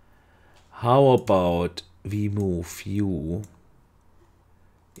 How about we move you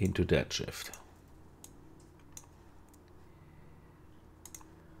into that shift?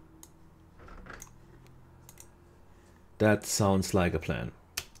 That sounds like a plan,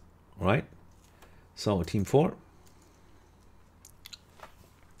 right? So Team 4.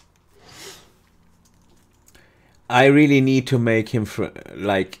 I really need to make him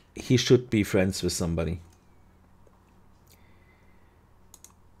like he should be friends with somebody.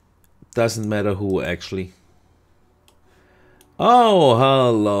 Doesn't matter who, actually. Oh,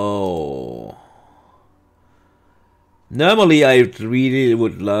 hello. Normally I really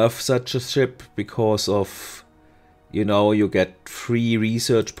would love such a ship because of, you know, you get free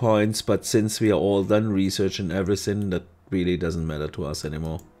research points, but since we are all done researching everything, that really doesn't matter to us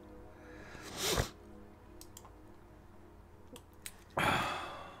anymore.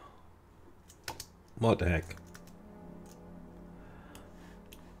 What the heck?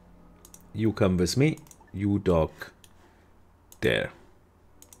 You come with me, you dock there.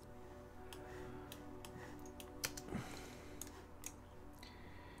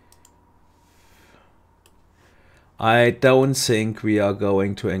 I don't think we are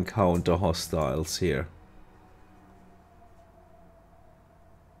going to encounter hostiles here.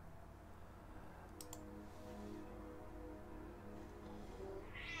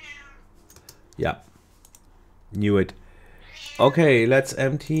 Yeah, knew it. Okay, let's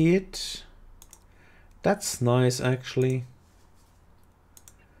empty it. That's nice, actually.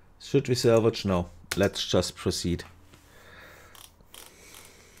 Should we salvage? No, let's just proceed.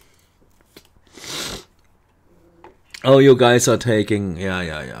 Oh, you guys are taking...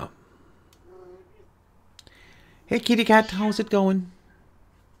 Yeah. Hey, kitty cat, how's it going?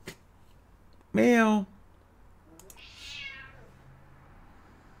 Meow.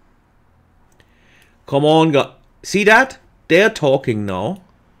 Come on, see that? They're talking now.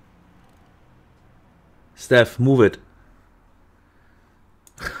 Steph, move it.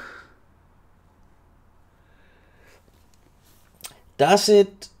 Does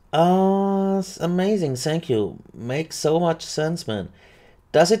it? Amazing, thank you. Makes so much sense, man.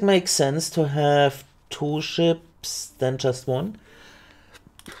 Does it make sense to have 2 ships than just 1?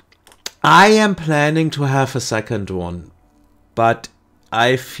 I am planning to have a second one, but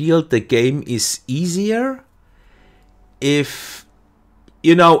I feel the game is easier if,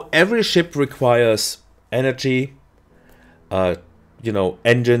 you know, every ship requires energy, you know,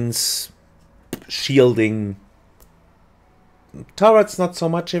 engines, shielding, turrets not so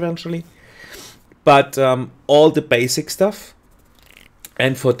much eventually, but all the basic stuff.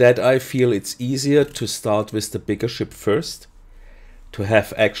 And for that I feel it's easier to start with the bigger ship first, to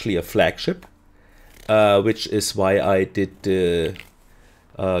have actually a flagship, which is why I did the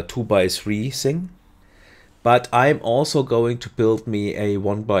 2x3 thing. But I'm also going to build me a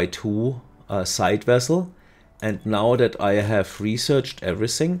 1x2 side vessel, and now that I have researched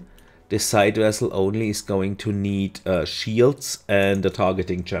everything, the side vessel only is going to need shields and a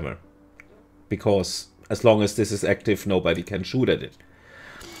targeting jammer, because as long as this is active, nobody can shoot at it.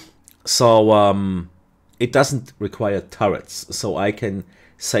 So it doesn't require turrets, so I can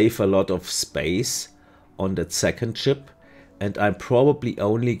save a lot of space on that second ship, and I'm probably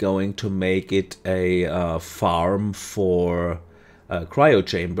only going to make it a farm for cryo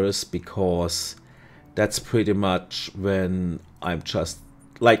chambers, because that's pretty much when I'm just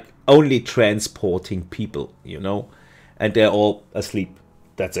like only transporting people, you know, and they're all asleep.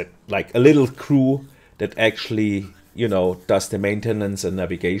 That's it. Like a little crew that actually, you know, does the maintenance and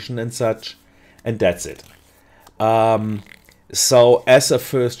navigation and such, and that's it. So as a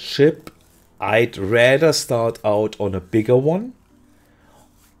first ship, I'd rather start out on a bigger one,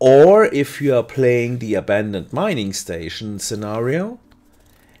 or if you are playing the abandoned mining station scenario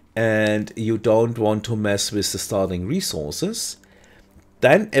and you don't want to mess with the starting resources,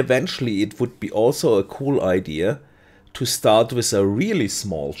 then eventually it would be also a cool idea to start with a really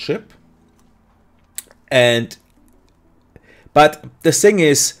small ship. But the thing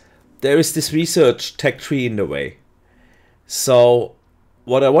is, there is this research tech tree in the way. So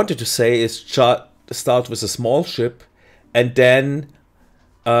what I wanted to say is start with a small ship and then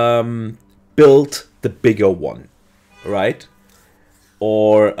build the bigger one, right?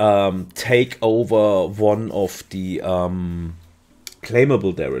 Or take over one of the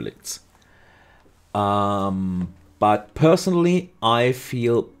claimable derelicts. But personally, I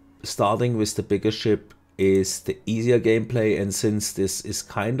feel starting with the bigger ship is the easier gameplay, and since this is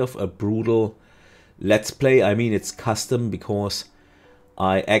kind of a brutal let's play, I mean it's custom because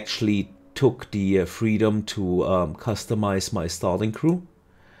I actually took the freedom to customize my starting crew,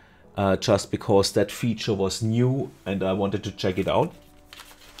 just because that feature was new and I wanted to check it out.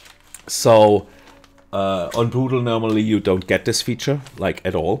 So on brutal normally you don't get this feature like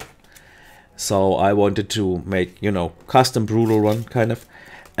at all, so I wanted to make, you know, custom brutal one kind of,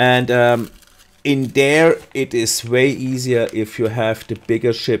 and in there it is way easier if you have the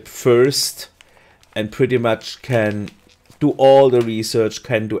bigger ship first and pretty much can do all the research,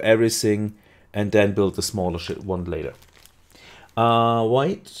 can do everything, and then build the smaller ship one later.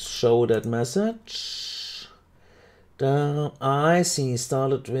 Wait, show that message. I see,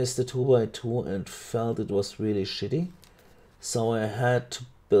 started with the 2x2 and felt it was really shitty, so I had to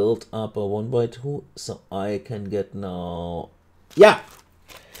build up a 1x2 so I can get now. Yeah,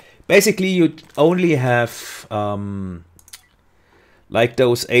 basically you only have like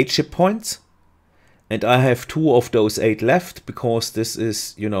those 8 ship points, and I have 2 of those 8 left because this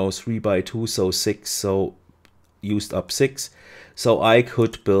is, you know, 3x2, so 6, so used up 6, so I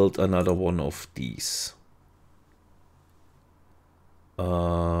could build another one of these.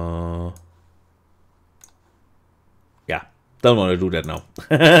 Yeah, don't want to do that now.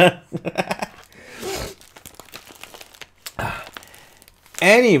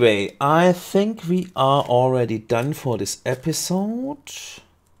 Anyway, I think we are already done for this episode.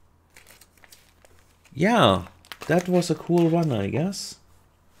 Yeah, that was a cool run, I guess.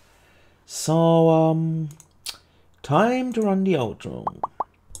 So, time to run the outro.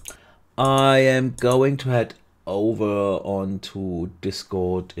 I am going to head over onto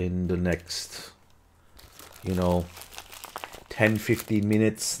Discord in the next, you know, 10-15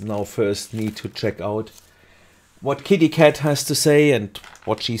 minutes. Now first need to check out what Kitty Cat has to say and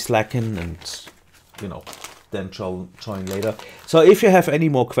what she's lacking, and, you know, then join later. So if you have any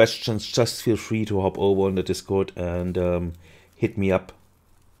more questions, just feel free to hop over on the Discord and hit me up.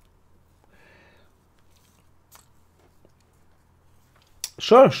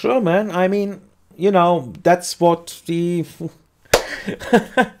 Sure, man. I mean, you know, that's what the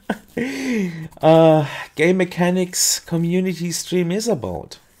game mechanics community stream is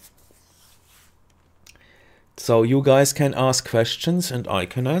about. So you guys can ask questions and I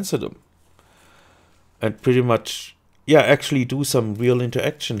can answer them. And pretty much, yeah, actually do some real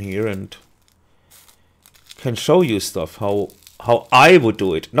interaction here and can show you stuff, how I would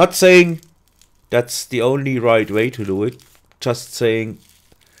do it. Not saying that's the only right way to do it, just saying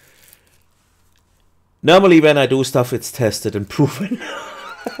normally when I do stuff it's tested and proven.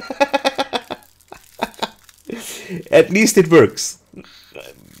 At least it works.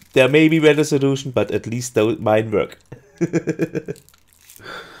 There may be better solution, but at least mine work.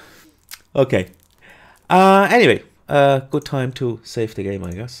 Okay. Anyway, good time to save the game,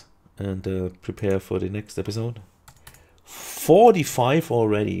 I guess, and prepare for the next episode. 45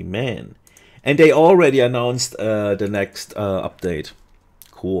 already, man. And they already announced the next update.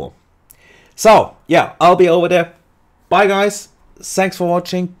 Cool. So, yeah, I'll be over there. Bye, guys. Thanks for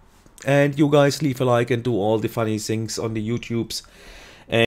watching. And you guys leave a like and do all the funny things on the YouTubes.